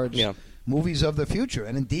theater cards. Yeah. Movies of the future.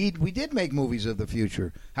 And indeed, we did make movies of the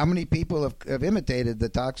future. How many people have imitated the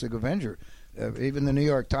Toxic Avenger? Even the New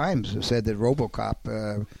York Times said that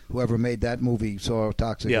RoboCop, whoever made that movie, saw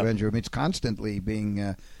Toxic Avenger. I mean, it's constantly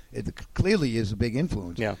being... it clearly is a big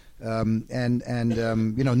influence. Yeah.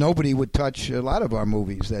 Nobody would touch a lot of our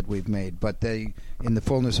movies that we've made, but they, in the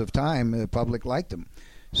fullness of time, the public liked them.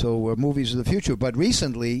 So movies of the future. But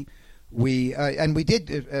recently, we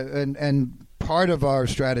part of our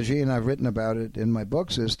strategy, and I've written about it in my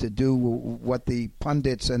books, is to do what the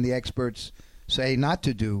pundits and the experts say not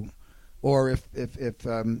to do, or if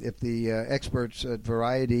the experts at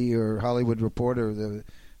Variety or Hollywood Reporter,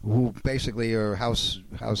 who basically are house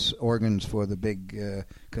organs for the big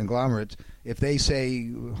conglomerates, if they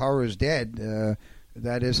say horror is dead,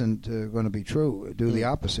 that isn't going to be true. Do the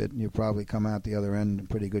opposite, and you probably come out the other end in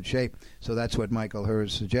pretty good shape. So that's what Michael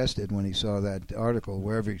Herz suggested when he saw that article,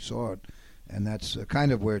 wherever he saw it. And that's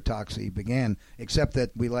kind of where Toxie began, except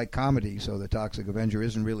that we like comedy, so the Toxic Avenger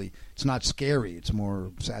isn't really, it's not scary. It's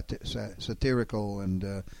more satirical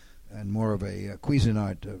and more of a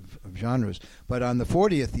Cuisinart of genres. But on the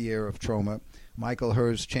 40th year of Troma, Michael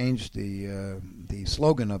Herz changed the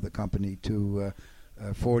slogan of the company to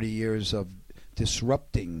 40 years of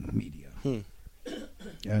disrupting media.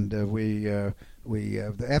 And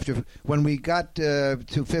when we got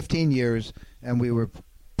to 15 years and we were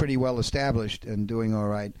pretty well established and doing all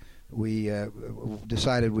right, we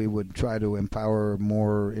decided we would try to empower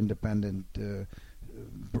more independent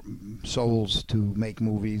souls to make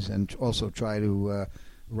movies, and also try to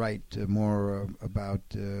write more about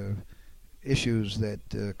issues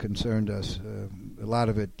that concerned us. A lot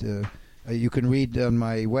of it you can read on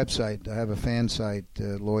my website. I have a fan site,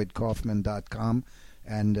 LloydKaufman.com,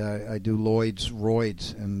 and I do Lloyd's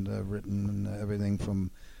Roids, and written everything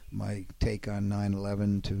from my take on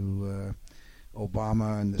 9/11 to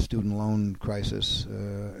Obama and the student loan crisis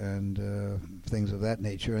and things of that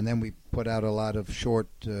nature. And then we put out a lot of short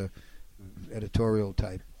editorial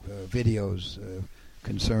type videos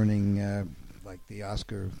concerning like the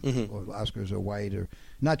Oscar, or Oscars are white, or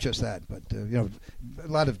not just that, but a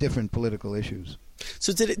lot of different political issues.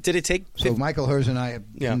 So did it take? So Michael Herz and I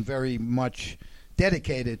have been very much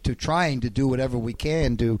dedicated to trying to do whatever we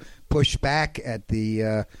can to push back at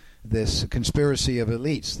the this conspiracy of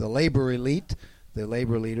elites, the labor elite, the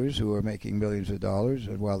labor leaders who are making millions of dollars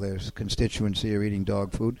while their constituency are eating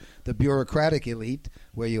dog food, the bureaucratic elite,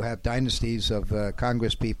 where you have dynasties of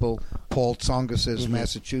Congress people. Paul Tsongas'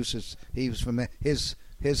 Massachusetts, he was from his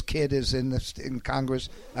kid is in Congress.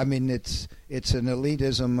 I mean, it's an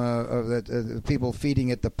elitism of the people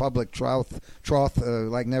feeding at the public trough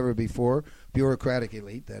like never before. Bureaucratic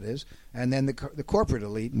elite, that is, and then the corporate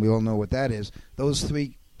elite, and we all know what that is. Those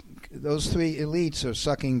three elites are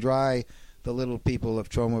sucking dry the little people of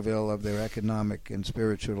Tromaville of their economic and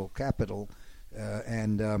spiritual capital,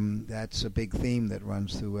 and that's a big theme that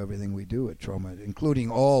runs through everything we do at Troma,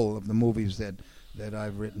 including all of the movies that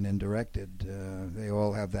I've written and directed. They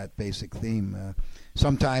all have that basic theme.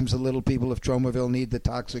 Sometimes the little people of Tromaville need the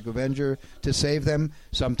Toxic Avenger to save them.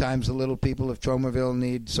 Sometimes the little people of Tromaville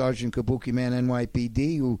need Sergeant Kabuki Man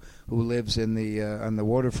NYPD, who lives in the on the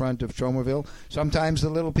waterfront of Tromaville. Sometimes the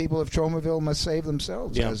little people of Tromaville must save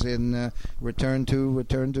themselves, as in Return to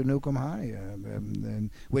Newcomb High,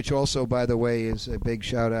 which also, by the way, is a big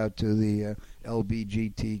shout out to the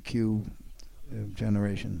LBGTQ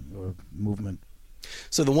generation or movement.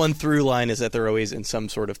 So the one through line is that they're always in some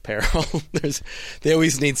sort of peril. They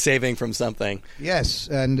always need saving from something. Yes,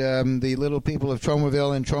 and the little people of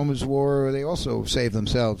Tromaville and Troma's War, they also save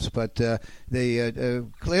themselves. But they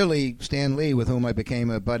clearly, Stan Lee, with whom I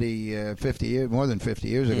became a buddy more than 50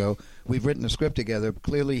 years ago, we've written a script together.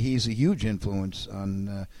 Clearly he's a huge influence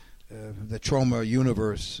on the Troma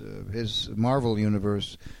universe, his Marvel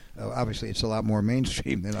universe. Obviously, it's a lot more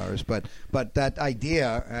mainstream than ours, but that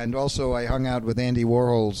idea, and also I hung out with Andy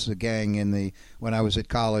Warhol's gang when I was at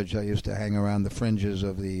college. I used to hang around the fringes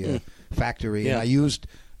of the factory, and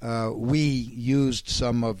we used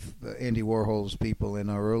some of Andy Warhol's people in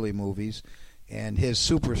our early movies, and his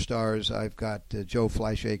superstars. I've got Joe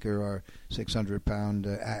Fleischaker, our 600-pound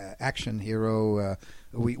action hero.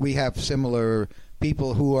 We have similar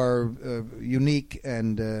people who are unique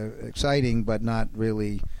and exciting, but not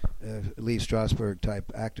really Lee Strasberg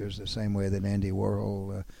type actors, the same way that Andy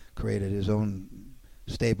Warhol created his own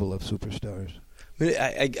stable of superstars.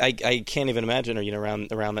 I can't even imagine,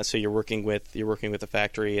 around that. So you're working with the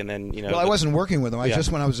factory, and then Well, I wasn't working with them.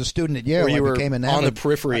 Just when I was a student at Yale, I became enamored. On the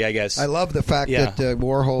periphery, I guess. I love the fact that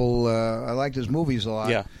Warhol. I liked his movies a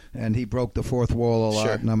lot, and he broke the fourth wall a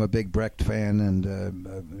lot. And I'm a big Brecht fan, and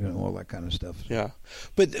all that kind of stuff. Yeah,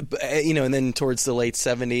 but and then towards the late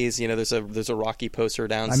 '70s, there's a Rocky poster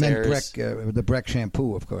downstairs. I meant Brecht, the Brecht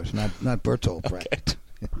shampoo, of course, not Bertolt Brecht. Okay.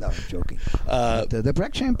 No, I'm joking. The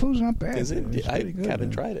Brecht shampoo's not bad. Is it? I good,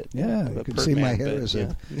 haven't tried it. Yeah, you can see my hair is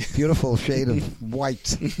a beautiful shade of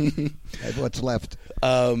white. What's left?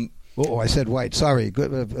 I said white. Sorry,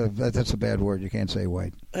 that's a bad word. You can't say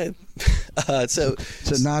white. So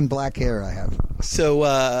it's a non-black hair I have. So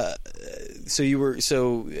you were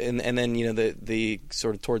and then the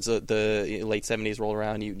sort of towards the late '70s roll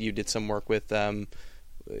around. You did some work with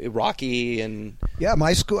Rocky and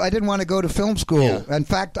my school. I didn't want to go to film school. In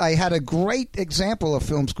fact, I had a great example of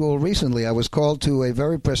film school recently. I was called to a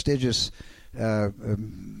very prestigious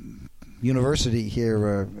university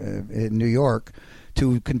here in New York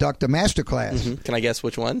to conduct a master class. Can I guess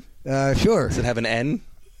which one? Sure. Does it have an N?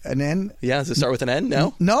 An N? Yeah. Does it start with an N?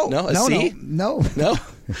 No. No. A C? No.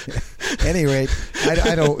 At any rate,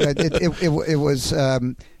 I don't. It was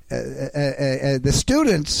the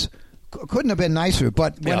students couldn't have been nicer,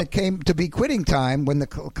 but when it came to be quitting time, when the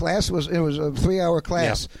class it was a 3-hour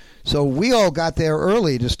class, so we all got there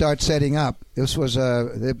early to start setting up. This was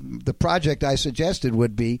the project I suggested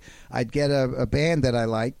would be I'd get a band that I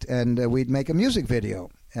liked, and we'd make a music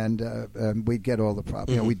video, and we'd get all the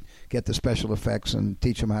props. We'd get the special effects and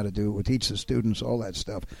teach them how to teach the students all that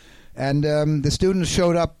stuff. And the students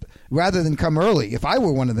showed up rather than come early. If I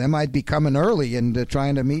were one of them, I'd be coming early and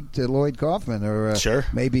trying to meet Lloyd Kaufman or sure.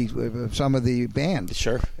 maybe some of the band.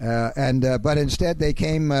 Sure. But instead they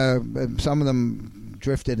came. Some of them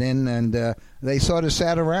drifted in, and they sort of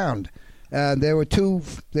sat around. There were two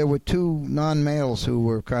non-males who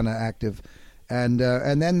were kind of active, and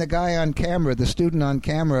then the guy on camera, the student on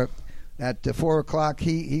camera, at 4 o'clock,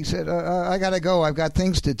 he said, "I gotta go. I've got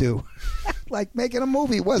things to do." Like making a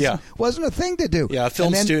movie wasn't a thing to do. Yeah, a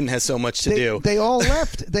film student has so much to do. They all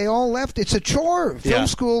left. It's a chore. Film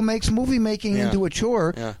school makes movie making into a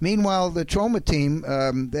chore. Yeah. Meanwhile, the Trauma team,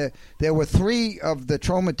 there were 3 of the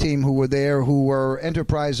Trauma team who were there who were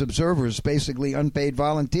enterprise observers, basically unpaid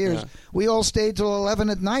volunteers. Yeah. We all stayed till 11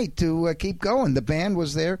 at night to keep going. The band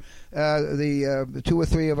was there. The 2 or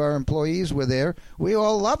 3 of our employees were there. We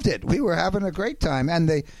all loved it. We were having a great time, and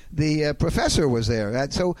the professor was there.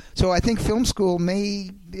 So I think film school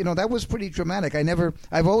that was pretty dramatic.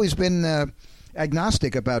 I've always been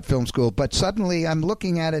agnostic about film school, but suddenly I'm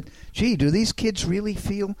looking at it. Gee, do these kids really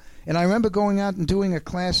feel? And I remember going out and doing a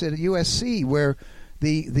class at USC where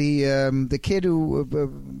the kid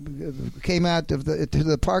who came out to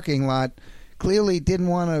the parking lot clearly didn't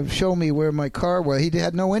want to show me where my car was. He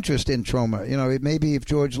had no interest in trauma. Maybe if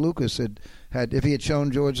George Lucas if he had shown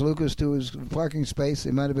George Lucas to his parking space,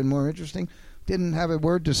 it might have been more interesting. Didn't have a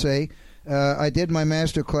word to say. I did my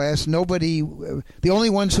master class. The only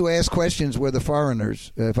ones who asked questions were the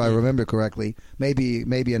foreigners, if I remember correctly. Maybe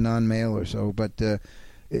a non-male or so. But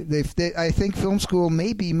I think film school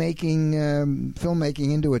may be making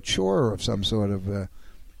filmmaking into a chore of some sort of.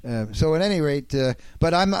 So at any rate,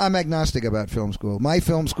 but I'm agnostic about film school. My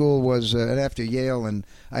film school was after Yale, and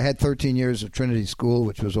I had 13 years of Trinity School,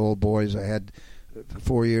 which was all boys. I had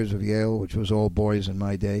 4 years of Yale, which was all boys in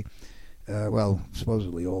my day.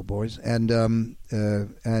 Supposedly all boys, and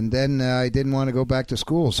then I didn't want to go back to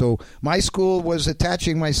school. So my school was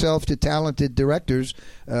attaching myself to talented directors.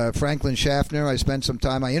 Franklin Schaffner, I spent some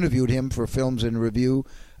time. I interviewed him for Films in Review.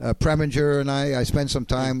 Preminger and I spent some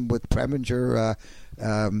time with Preminger.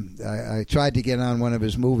 I tried to get on one of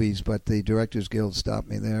his movies, but the Directors Guild stopped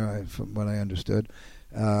me there, from what I understood.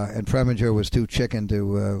 And Preminger was too chicken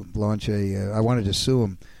to launch I wanted to sue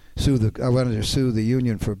him. I wanted to sue the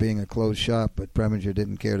union for being a closed shop, but Preminger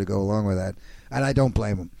didn't care to go along with that, and I don't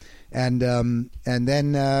blame him. And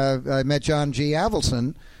then I met John G.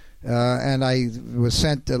 Avildsen, and I was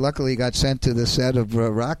sent. Luckily, got sent to the set of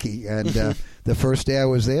Rocky, and the first day I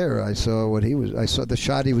was there, I saw I saw the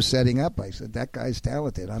shot he was setting up. I said, "That guy's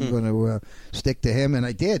talented. I'm going to stick to him," and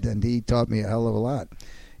I did, and he taught me a hell of a lot.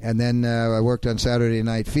 And then I worked on Saturday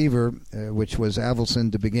Night Fever, which was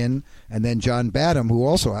Avildsen to begin, and then John Badham, who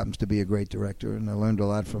also happens to be a great director, and I learned a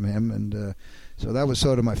lot from him. And so that was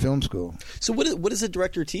sort of my film school. So what does a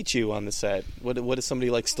director teach you on the set? What does somebody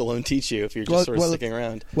like Stallone teach you if you're just sort of sticking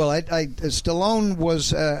around? Well, Stallone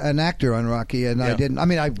was an actor on Rocky, and I didn't. I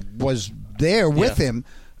mean, I was there with him.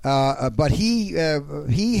 But he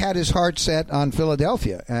had his heart set on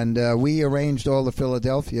Philadelphia, and we arranged all the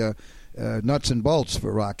Philadelphia nuts and bolts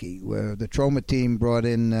for Rocky. Where the Trauma team brought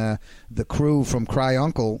in the crew from Cry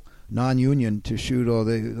Uncle, non-union, to shoot all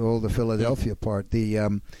the Philadelphia part.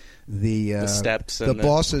 The steps. The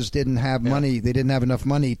bosses didn't have money. They didn't have enough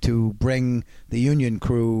money to bring the union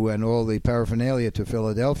crew and all the paraphernalia to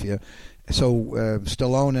Philadelphia. So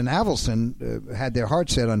Stallone and Avildsen had their heart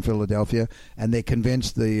set on Philadelphia, and they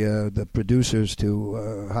convinced the producers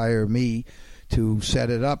to hire me to set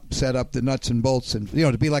up the nuts and bolts, and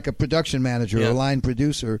to be like a production manager, a line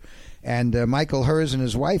producer. And Michael Herz and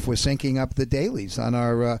his wife were syncing up the dailies on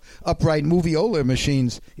our upright moviola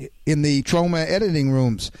machines in the Trauma editing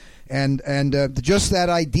rooms. And just that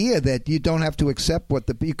idea that you don't have to accept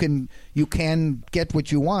you can get what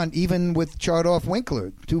you want, even with Chardoff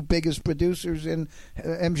Winkler, 2 biggest producers in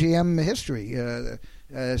MGM history.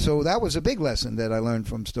 So that was a big lesson that I learned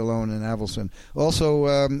from Stallone and Avildsen. Also,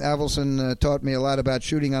 Avildsen taught me a lot about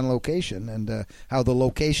shooting on location and how the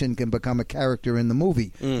location can become a character in the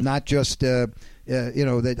movie, not just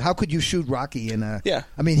that. How could you shoot Rocky in a? Yeah.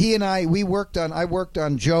 I mean, he and I worked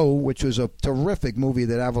on Joe, which was a terrific movie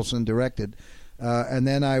that Avildsen directed. And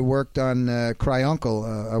then I worked on Cry Uncle.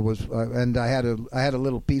 And I had a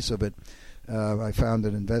little piece of it. I found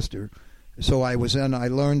an investor. So I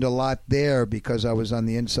learned a lot there because I was on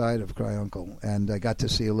the inside of Cry Uncle, and I got to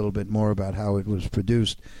see a little bit more about how it was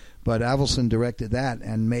produced. But Avildsen directed that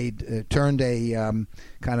and turned a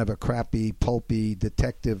kind of a crappy, pulpy,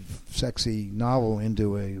 detective, sexy novel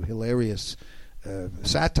into a hilarious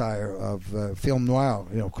satire of film noir.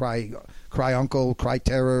 Cry Uncle, Cry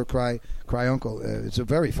Terror, Cry Uncle. It's a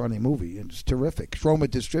very funny movie. It's terrific. Troma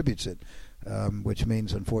distributes it, which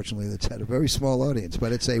means, unfortunately, it's had a very small audience,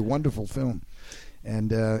 but it's a wonderful film.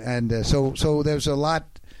 And so there's a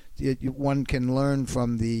lot one can learn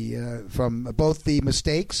from both the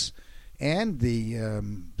mistakes and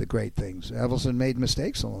the great things. Avildsen made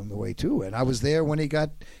mistakes along the way too, and I was there when he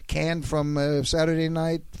got canned from Saturday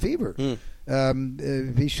Night Fever.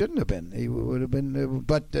 He shouldn't have been. He would have been,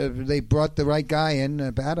 but they brought the right guy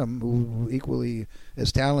in, Badham, who equally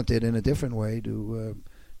as talented in a different way to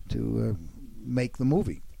make the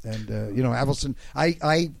movie. And Avildsen,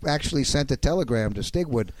 I actually sent a telegram to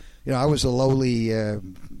Stigwood. I was a lowly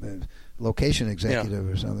location executive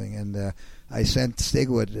or something, and I sent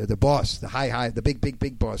Stigwood, the boss, the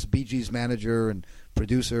big boss, Bee Gees manager and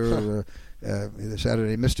producer,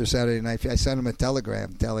 Mr. Saturday Night. I sent him a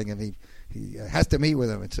telegram telling him he has to meet with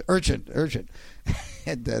him. It's urgent.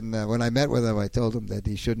 And then when I met with him, I told him that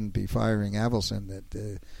he shouldn't be firing Avildsen.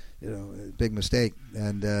 That big mistake.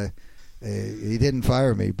 And he didn't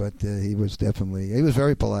fire me, but he was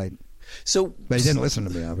very polite. But he didn't listen to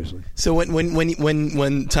me, obviously. So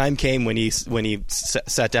when time came when you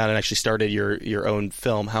sat down and actually started your own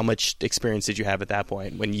film, how much experience did you have at that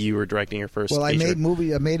point when you were directing your first? Well, feature?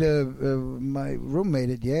 I made my roommate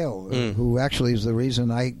at Yale, who actually is the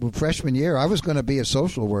reason freshman year I was going to be a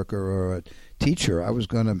social worker or a teacher. I was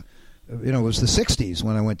going to. It was the 60s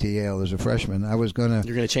when I went to Yale as a freshman. I was going to...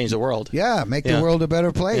 You're going to change the world. Yeah, make the world a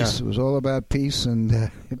better place. Yeah. It was all about peace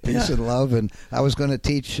and and love. And I was going to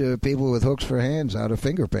teach people with hooks for hands how to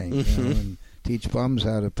finger paint, and teach bums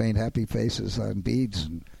how to paint happy faces on beads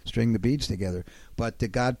and string the beads together. But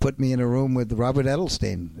God put me in a room with Robert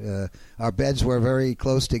Edelstein. Our beds were very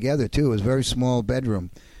close together, too. It was a very small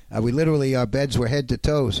bedroom. Our beds were head to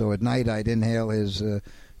toe, so at night I'd inhale his...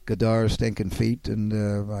 Godard stinking feet, and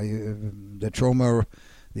the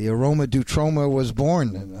aroma du Troma was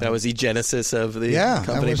born. That was the genesis of the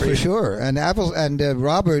company. That was for sure. And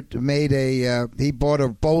Robert made he bought a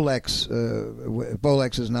Bolex.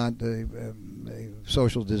 Bolex is not a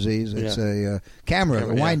social disease. It's a camera,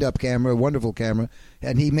 a wind-up camera, a wonderful camera.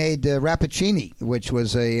 And he made Rappaccini, which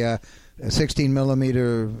was a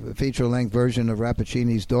 16-millimeter feature-length version of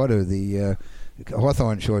Rappaccini's Daughter, the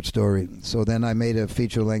Hawthorne short story. So then I made a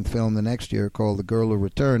feature-length film the next year called The Girl Who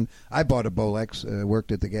Returned. I bought a Bolex,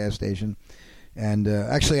 worked at the gas station. And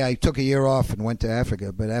actually, I took a year off and went to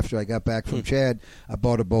Africa. But after I got back from Chad, I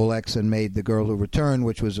bought a Bolex and made The Girl Who Returned,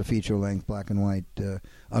 which was a feature-length, black-and-white,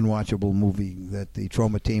 unwatchable movie that the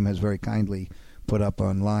Troma team has very kindly put up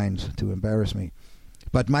on lines to embarrass me.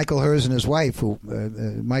 But Michael Herz and his wife,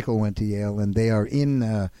 Michael went to Yale, and they are in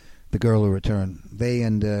The Girl Who Returned. They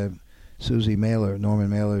and Susie Mailer, Norman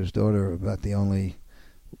Mailer's daughter, are about the only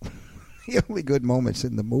good moments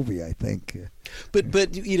in the movie, I think.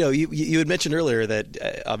 But you had mentioned earlier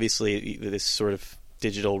that obviously this sort of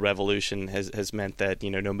digital revolution has meant that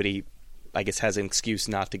nobody, I guess, has an excuse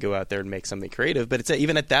not to go out there and make something creative. But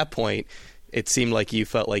even at that point, it seemed like you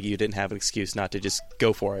felt like you didn't have an excuse not to just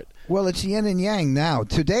go for it. Well, it's yin and yang now.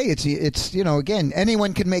 Today, it's again,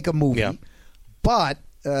 anyone can make a movie, but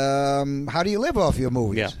how do you live off your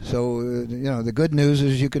movies? Yeah. So the good news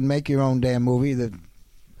is you can make your own damn movie. The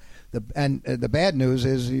bad news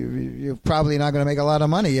is you're probably not going to make a lot of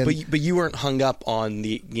money. But you weren't hung up on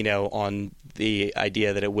the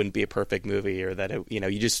idea that it wouldn't be a perfect movie, or that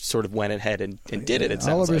you just sort of went ahead and did it. It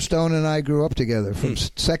sounds Oliver like. Stone and I grew up together from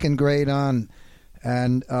second grade on,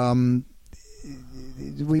 and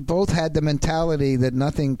we both had the mentality that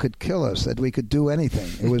nothing could kill us, that we could do anything.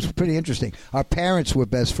 It was pretty interesting. Our parents were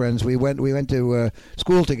best friends. We went to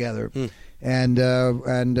school together, and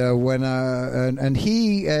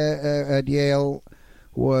he at Yale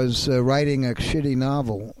was writing a shitty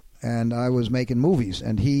novel, and I was making movies,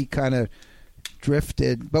 and he kind of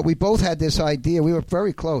drifted. But we both had this idea. We were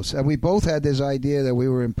very close, and we both had this idea that we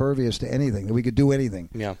were impervious to anything, that we could do anything.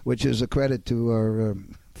 Yeah. Which is a credit to our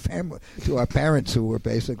family, to our parents, who were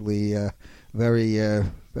basically very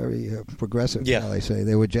progressive. Yeah. Shall I say?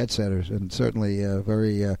 They were jet setters, and certainly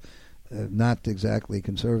very not exactly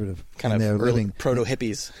conservative. Kind of early proto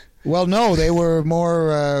hippies. Well, no, they were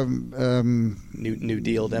more New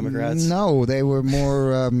Deal Democrats. No, they were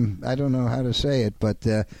more. I don't know how to say it, but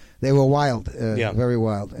they were wild, very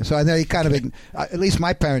wild. And so I know he kind of. At least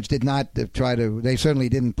my parents did not try to. They certainly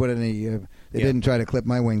didn't put any. They didn't try to clip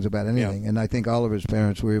my wings about anything. And I think Oliver's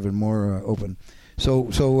parents were even more open.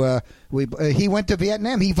 He went to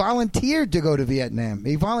Vietnam. He volunteered to go to Vietnam.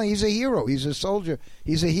 He's a hero. He's a soldier.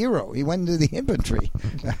 He's a hero. He went into the infantry.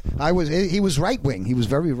 He was right wing. He was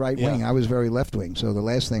very right wing. Yeah. I was very left wing. So the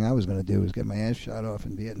last thing I was going to do was get my ass shot off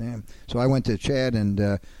in Vietnam. So I went to Chad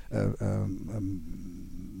and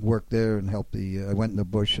worked there and helped I went in the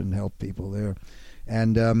bush and helped people there.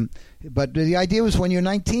 And but the idea was when you're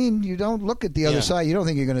 19, you don't look at the other side. You don't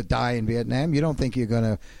think you're going to die in Vietnam. You don't think you're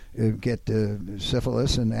going to get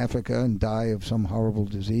syphilis in Africa and die of some horrible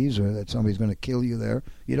disease, or that somebody's going to kill you there.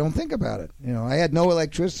 You don't think about it. I had no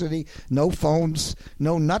electricity, no phones,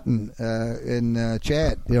 no nothing in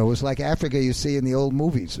Chad. It was like Africa you see in the old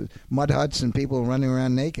movies, mud huts and people running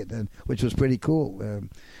around naked, which was pretty cool.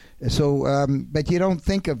 But you don't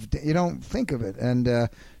think of it, and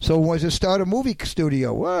so was to start a movie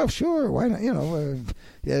studio. Well, sure, why not?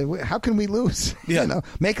 How can we lose? Yeah.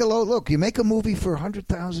 Make a look. You make a movie for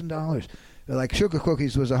 $100,000, like Sugar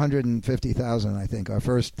Cookies was $150,000, I think, our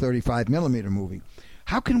first 35 millimeter movie.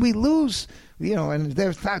 How can we lose? And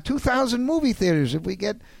there's 2,000 movie theaters. If we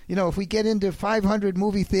get into 500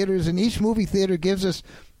 movie theaters, and each movie theater gives us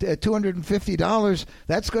 $250,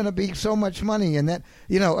 that's going to be so much money. And that,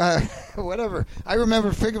 whatever. I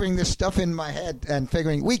remember figuring this stuff in my head and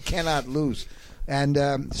figuring we cannot lose. And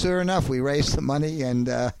sure enough, we raised the money, and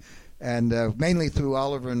mainly through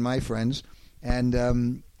Oliver and my friends, and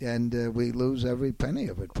we lose every penny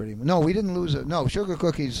of it pretty much. No, we didn't lose it. No, Sugar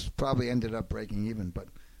Cookies probably ended up breaking even,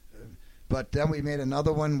 but then we made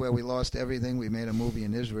another one where we lost everything. We made a movie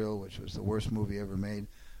in Israel, which was the worst movie ever made.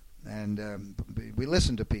 And we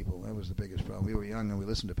listened to people. That was the biggest problem. We were young and we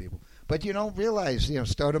listened to people. But you don't realize,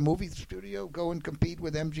 start a movie studio, go and compete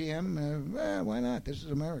with MGM. Why not? This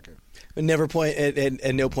is America. At no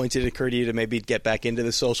point did it occur to you to maybe get back into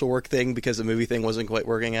the social work thing because the movie thing wasn't quite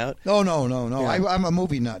working out? No. Yeah. I'm a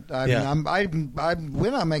movie nut.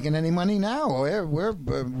 We're not making any money now.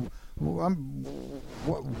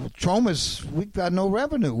 Troma's, we've got no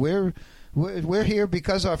revenue. We're here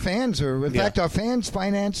because our fans are. In fact, our fans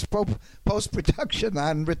finance post-production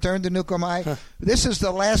on Return to Nukem High. Huh. This is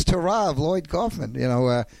the last hurrah of Lloyd Kaufman.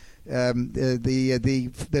 The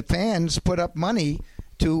fans put up money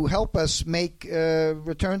to help us make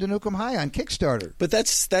Return to Nukem High on Kickstarter. But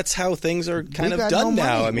that's how things are kind of done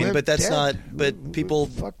now. I mean, we're but that's dead. not. But people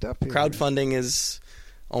fucked up here. Crowdfunding is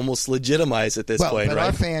almost legitimized at this point, but right?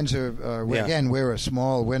 our fans are again, we're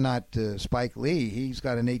not Spike Lee. He's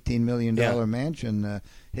got an $18 million mansion.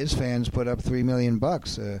 His fans put up $3 million.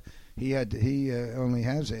 He only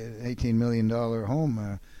has an $18 million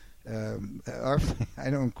home. I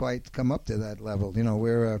don't quite come up to that level.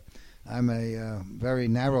 I'm a very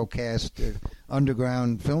narrow cast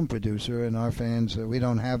underground film producer, and our fans, we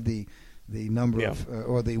don't have the number of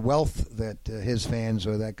or the wealth that his fans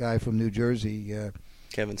or that guy from New Jersey.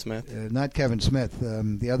 Kevin Smith? Not Kevin Smith.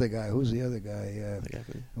 The other guy. Who's the other guy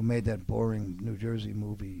who made that boring New Jersey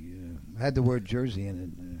movie? Had the word Jersey in it.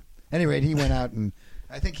 Anyway, he went out and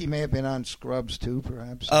I think he may have been on Scrubs too,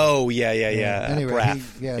 perhaps. Oh, yeah. Anyway,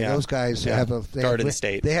 those guys have Garden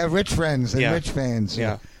State. They have rich friends and rich fans.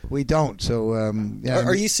 Yeah. We don't. So,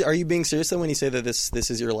 Are you being serious though when you say that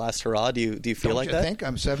this is your last hurrah? Do you feel like that? I think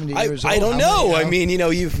I'm 70 years old. I don't know. I mean,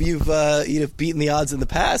 you've beaten the odds in the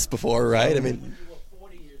past before, right? I mean.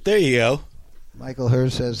 There you go. Michael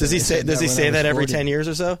Hurst says. Does he say that every 10 years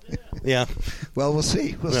or so? Yeah. Well, we'll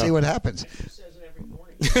see. We'll see what happens. He says it every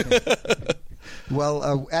morning.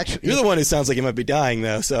 Well, actually, you're the one who sounds like he might be dying,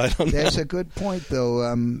 though. So I don't know. That's a good point,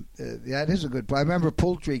 though. That is a good point. I remember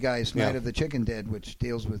Poultry Guys, Night of the Chicken Dead, which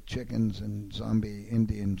deals with chickens and zombie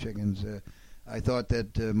Indian chickens. I thought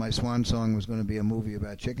that my swan song was going to be a movie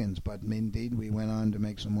about chickens, but indeed we went on to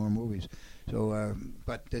make some more movies. So,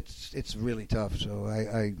 but it's really tough. So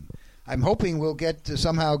I'm hoping we'll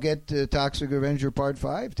somehow get Toxic Avenger Part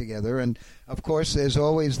 5 together. And of course, there's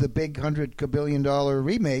always the big $100 billion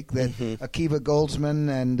remake that Akiva Goldsman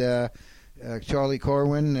and Charlie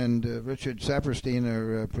Corwin and Richard Saperstein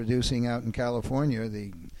are producing out in California.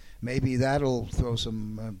 Maybe that'll throw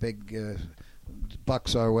some big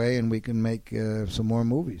bucks our way, and we can make some more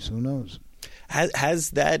movies. Who knows?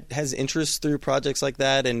 Has interest through projects like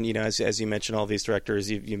that, and as you mentioned, all these directors,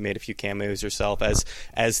 you've made a few cameos yourself.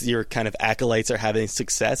 As your kind of acolytes are having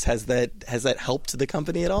success, has that helped the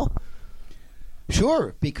company at all?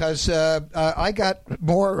 Sure, because I got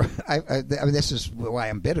more. I mean, this is why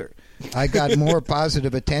I'm bitter. I got more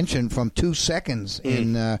positive attention from 2 seconds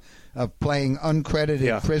in of playing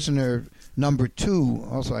uncredited prisoner number 2.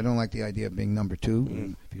 Also, I don't like the idea of being number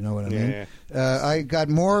 2, if you know what I mean. Yeah. I got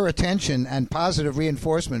more attention and positive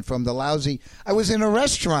reinforcement from the lousy. I was in a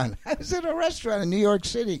restaurant. In New York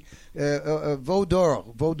City,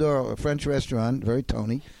 Vaudor, a French restaurant, very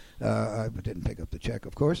Tony. I didn't pick up the check,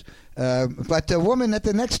 of course. But the woman at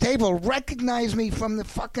the next table recognized me from the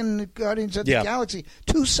fucking Guardians of the Galaxy.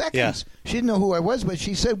 2 seconds. Yeah. She didn't know who I was, but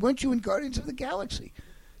she said, "Weren't you in Guardians of the Galaxy?"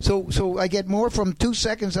 So I get more from 2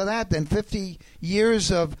 seconds of that than 50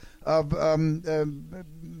 years of all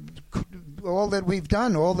that we've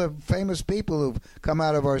done, all the famous people who've come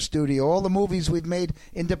out of our studio, all the movies we've made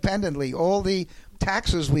independently, all the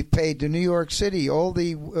taxes we've paid to New York City, all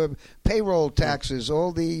the payroll taxes,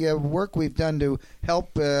 all the work we've done to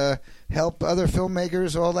help other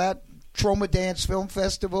filmmakers, all that. Troma Dance Film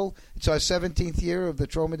Festival. It's our 17th year of the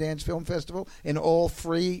Troma Dance Film Festival, an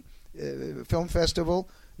all-free film festival.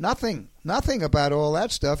 Nothing about all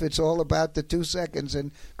that stuff. It's all about the 2 seconds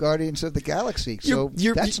in Guardians of the Galaxy. So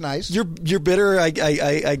that's nice. You're bitter. I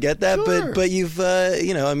get that, Sure. but you've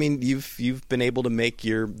you've been able to make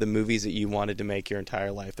the movies that you wanted to make your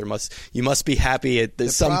entire life. You must be happy.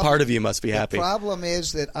 Part of you must be happy. The problem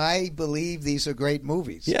is that I believe these are great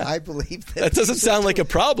movies. Yeah. I believe that doesn't sound like a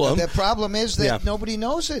problem. The problem is that nobody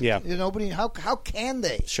knows it. Yeah. Nobody. How can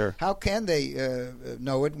they? Sure. How can they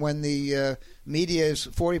know it when the media is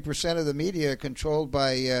 40% of the media controlled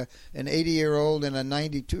by an 80-year-old and a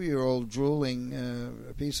 92-year-old drooling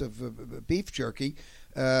a piece of beef jerky?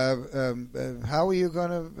 How are you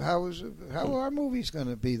going to? How are our movies going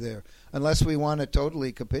to be there unless we want to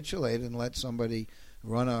totally capitulate and let somebody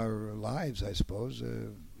run our lives? I suppose.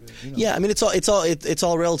 Yeah, I mean it's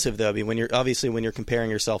all relative though. I mean when you're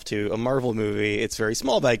comparing yourself to a Marvel movie, it's very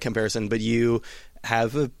small by comparison, but you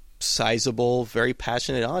have a sizable, very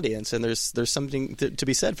passionate audience, and there's something to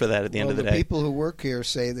be said for that at the end of the day. People who work here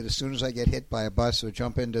say that as soon as I get hit by a bus or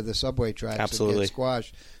jump into the subway tracks and get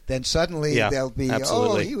squashed, then suddenly they'll be,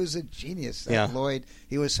 he was a genius, Lloyd.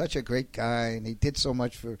 He was such a great guy, and he did so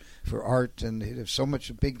much for art, and he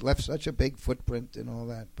left such a big footprint and all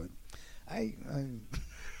that. But I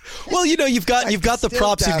well, you've got the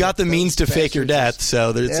props, you've got the means to fake your death.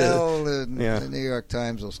 So there's the New York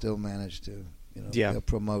Times will still manage to. They'll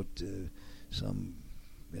promote some,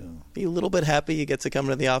 Be a little bit happy you get to come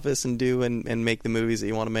into the office and do and make the movies that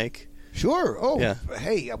you want to make. Sure. Oh, yeah.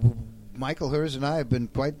 Hey, Michael Hers and I have been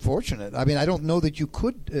quite fortunate. I mean, I don't know that you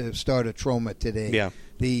could start a Troma today. Yeah.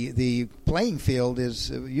 The playing field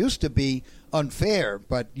used to be unfair,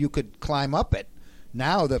 but you could climb up it.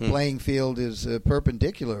 Now the playing field is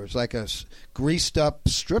perpendicular. It's like a greased up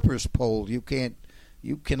stripper's pole. You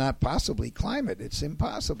cannot possibly climb it. It's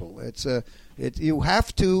impossible. You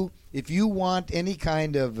have to, if you want any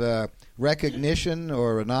kind of recognition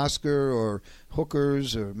or an Oscar or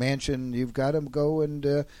hookers or mansion, you've got to go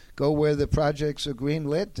where the projects are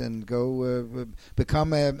greenlit and go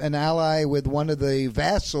become an ally with one of the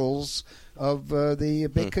vassals of the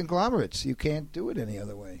big conglomerates. You can't do it any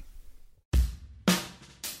other way.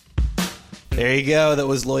 There you go. That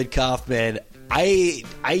was Lloyd Kaufman. I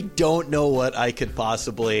don't know what I could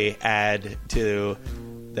possibly add to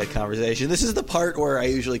that conversation. This is the part where I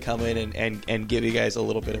usually come in and give you guys a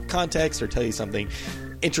little bit of context or tell you something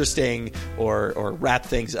interesting or wrap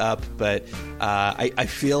things up. But I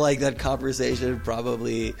feel like that conversation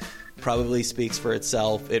probably speaks for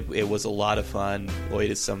itself. It was a lot of fun.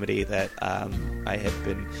 Lloyd is somebody that I have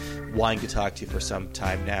been wanting to talk to for some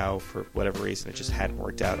time now. For whatever reason, it just hadn't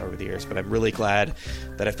worked out over the years. But I'm really glad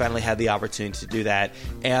that I finally had the opportunity to do that.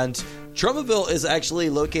 And Tromaville is actually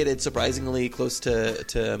located surprisingly close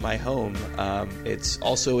to my home. It's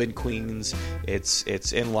also in Queens. It's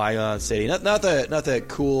in Long Island City. Not the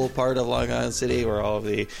cool part of Long Island City where all of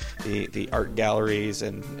the art galleries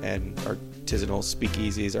and artisanal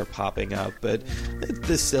speakeasies are popping up, but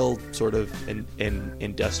it's still sort of an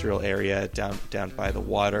industrial area down by the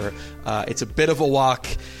water. It's a bit of a walk.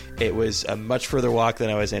 It was a much further walk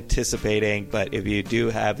than I was anticipating, but if you do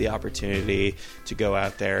have the opportunity to go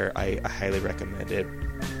out there, I highly recommend it.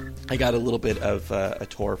 I got a little bit of a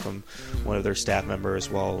tour from one of their staff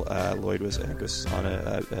members while Lloyd was on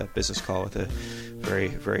a business call with a very,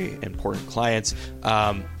 very important client.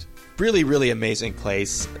 Really, really amazing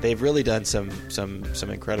place. They've really done some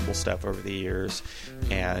incredible stuff over the years,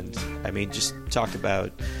 and I mean, just talk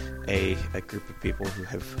about a group of people who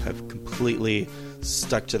have completely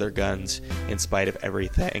stuck to their guns in spite of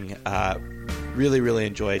everything. Really, really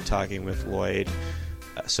enjoyed talking with Lloyd.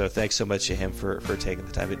 So thanks so much to him for taking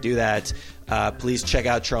the time to do that. Please check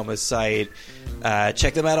out Troma's site.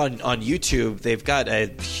 Check them out on YouTube. They've got a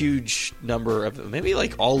huge number of, maybe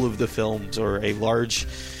like all of the films or a large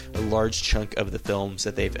a large chunk of the films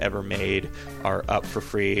that they've ever made are up for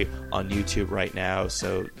free on YouTube right now,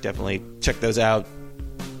 so definitely check those out.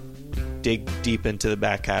 Dig deep into the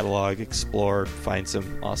back catalog, explore, find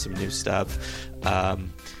some awesome new stuff.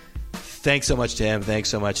 Thanks so much to him. Thanks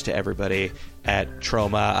so much to everybody at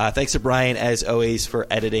Troma. Thanks to Brian, as always, for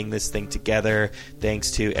editing this thing together.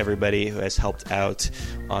 Thanks to everybody who has helped out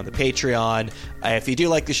on the Patreon. If you do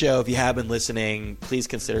like the show, if you have been listening, please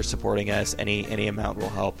consider supporting us. Any amount will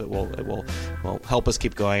help. It will help us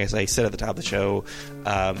keep going. As I said at the top of the show,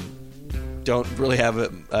 don't really have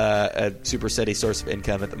a super steady source of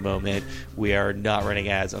income at the moment. We are not running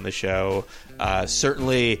ads on the show.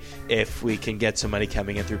 Certainly, if we can get some money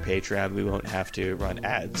coming in through Patreon, we won't have to run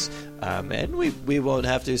ads. And we won't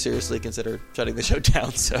have to seriously consider shutting the show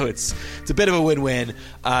down. So it's a bit of a win-win.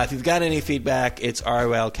 If you've got any feedback, it's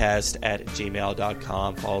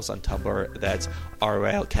roylcast@gmail.com. Follow us on Tumblr. That's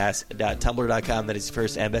roylcast.tumblr.com. That is the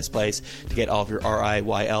first and best place to get all of your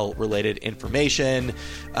RIYL related information.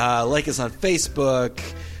 Like us on Facebook.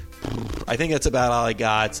 I think that's about all I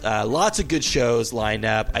got. Lots of good shows lined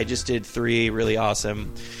up. I just did 3 really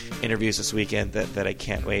awesome interviews this weekend that I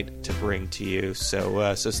can't wait to bring to you.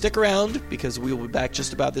 So stick around, because we will be back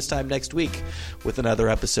just about this time next week with another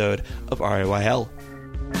episode of RIYL.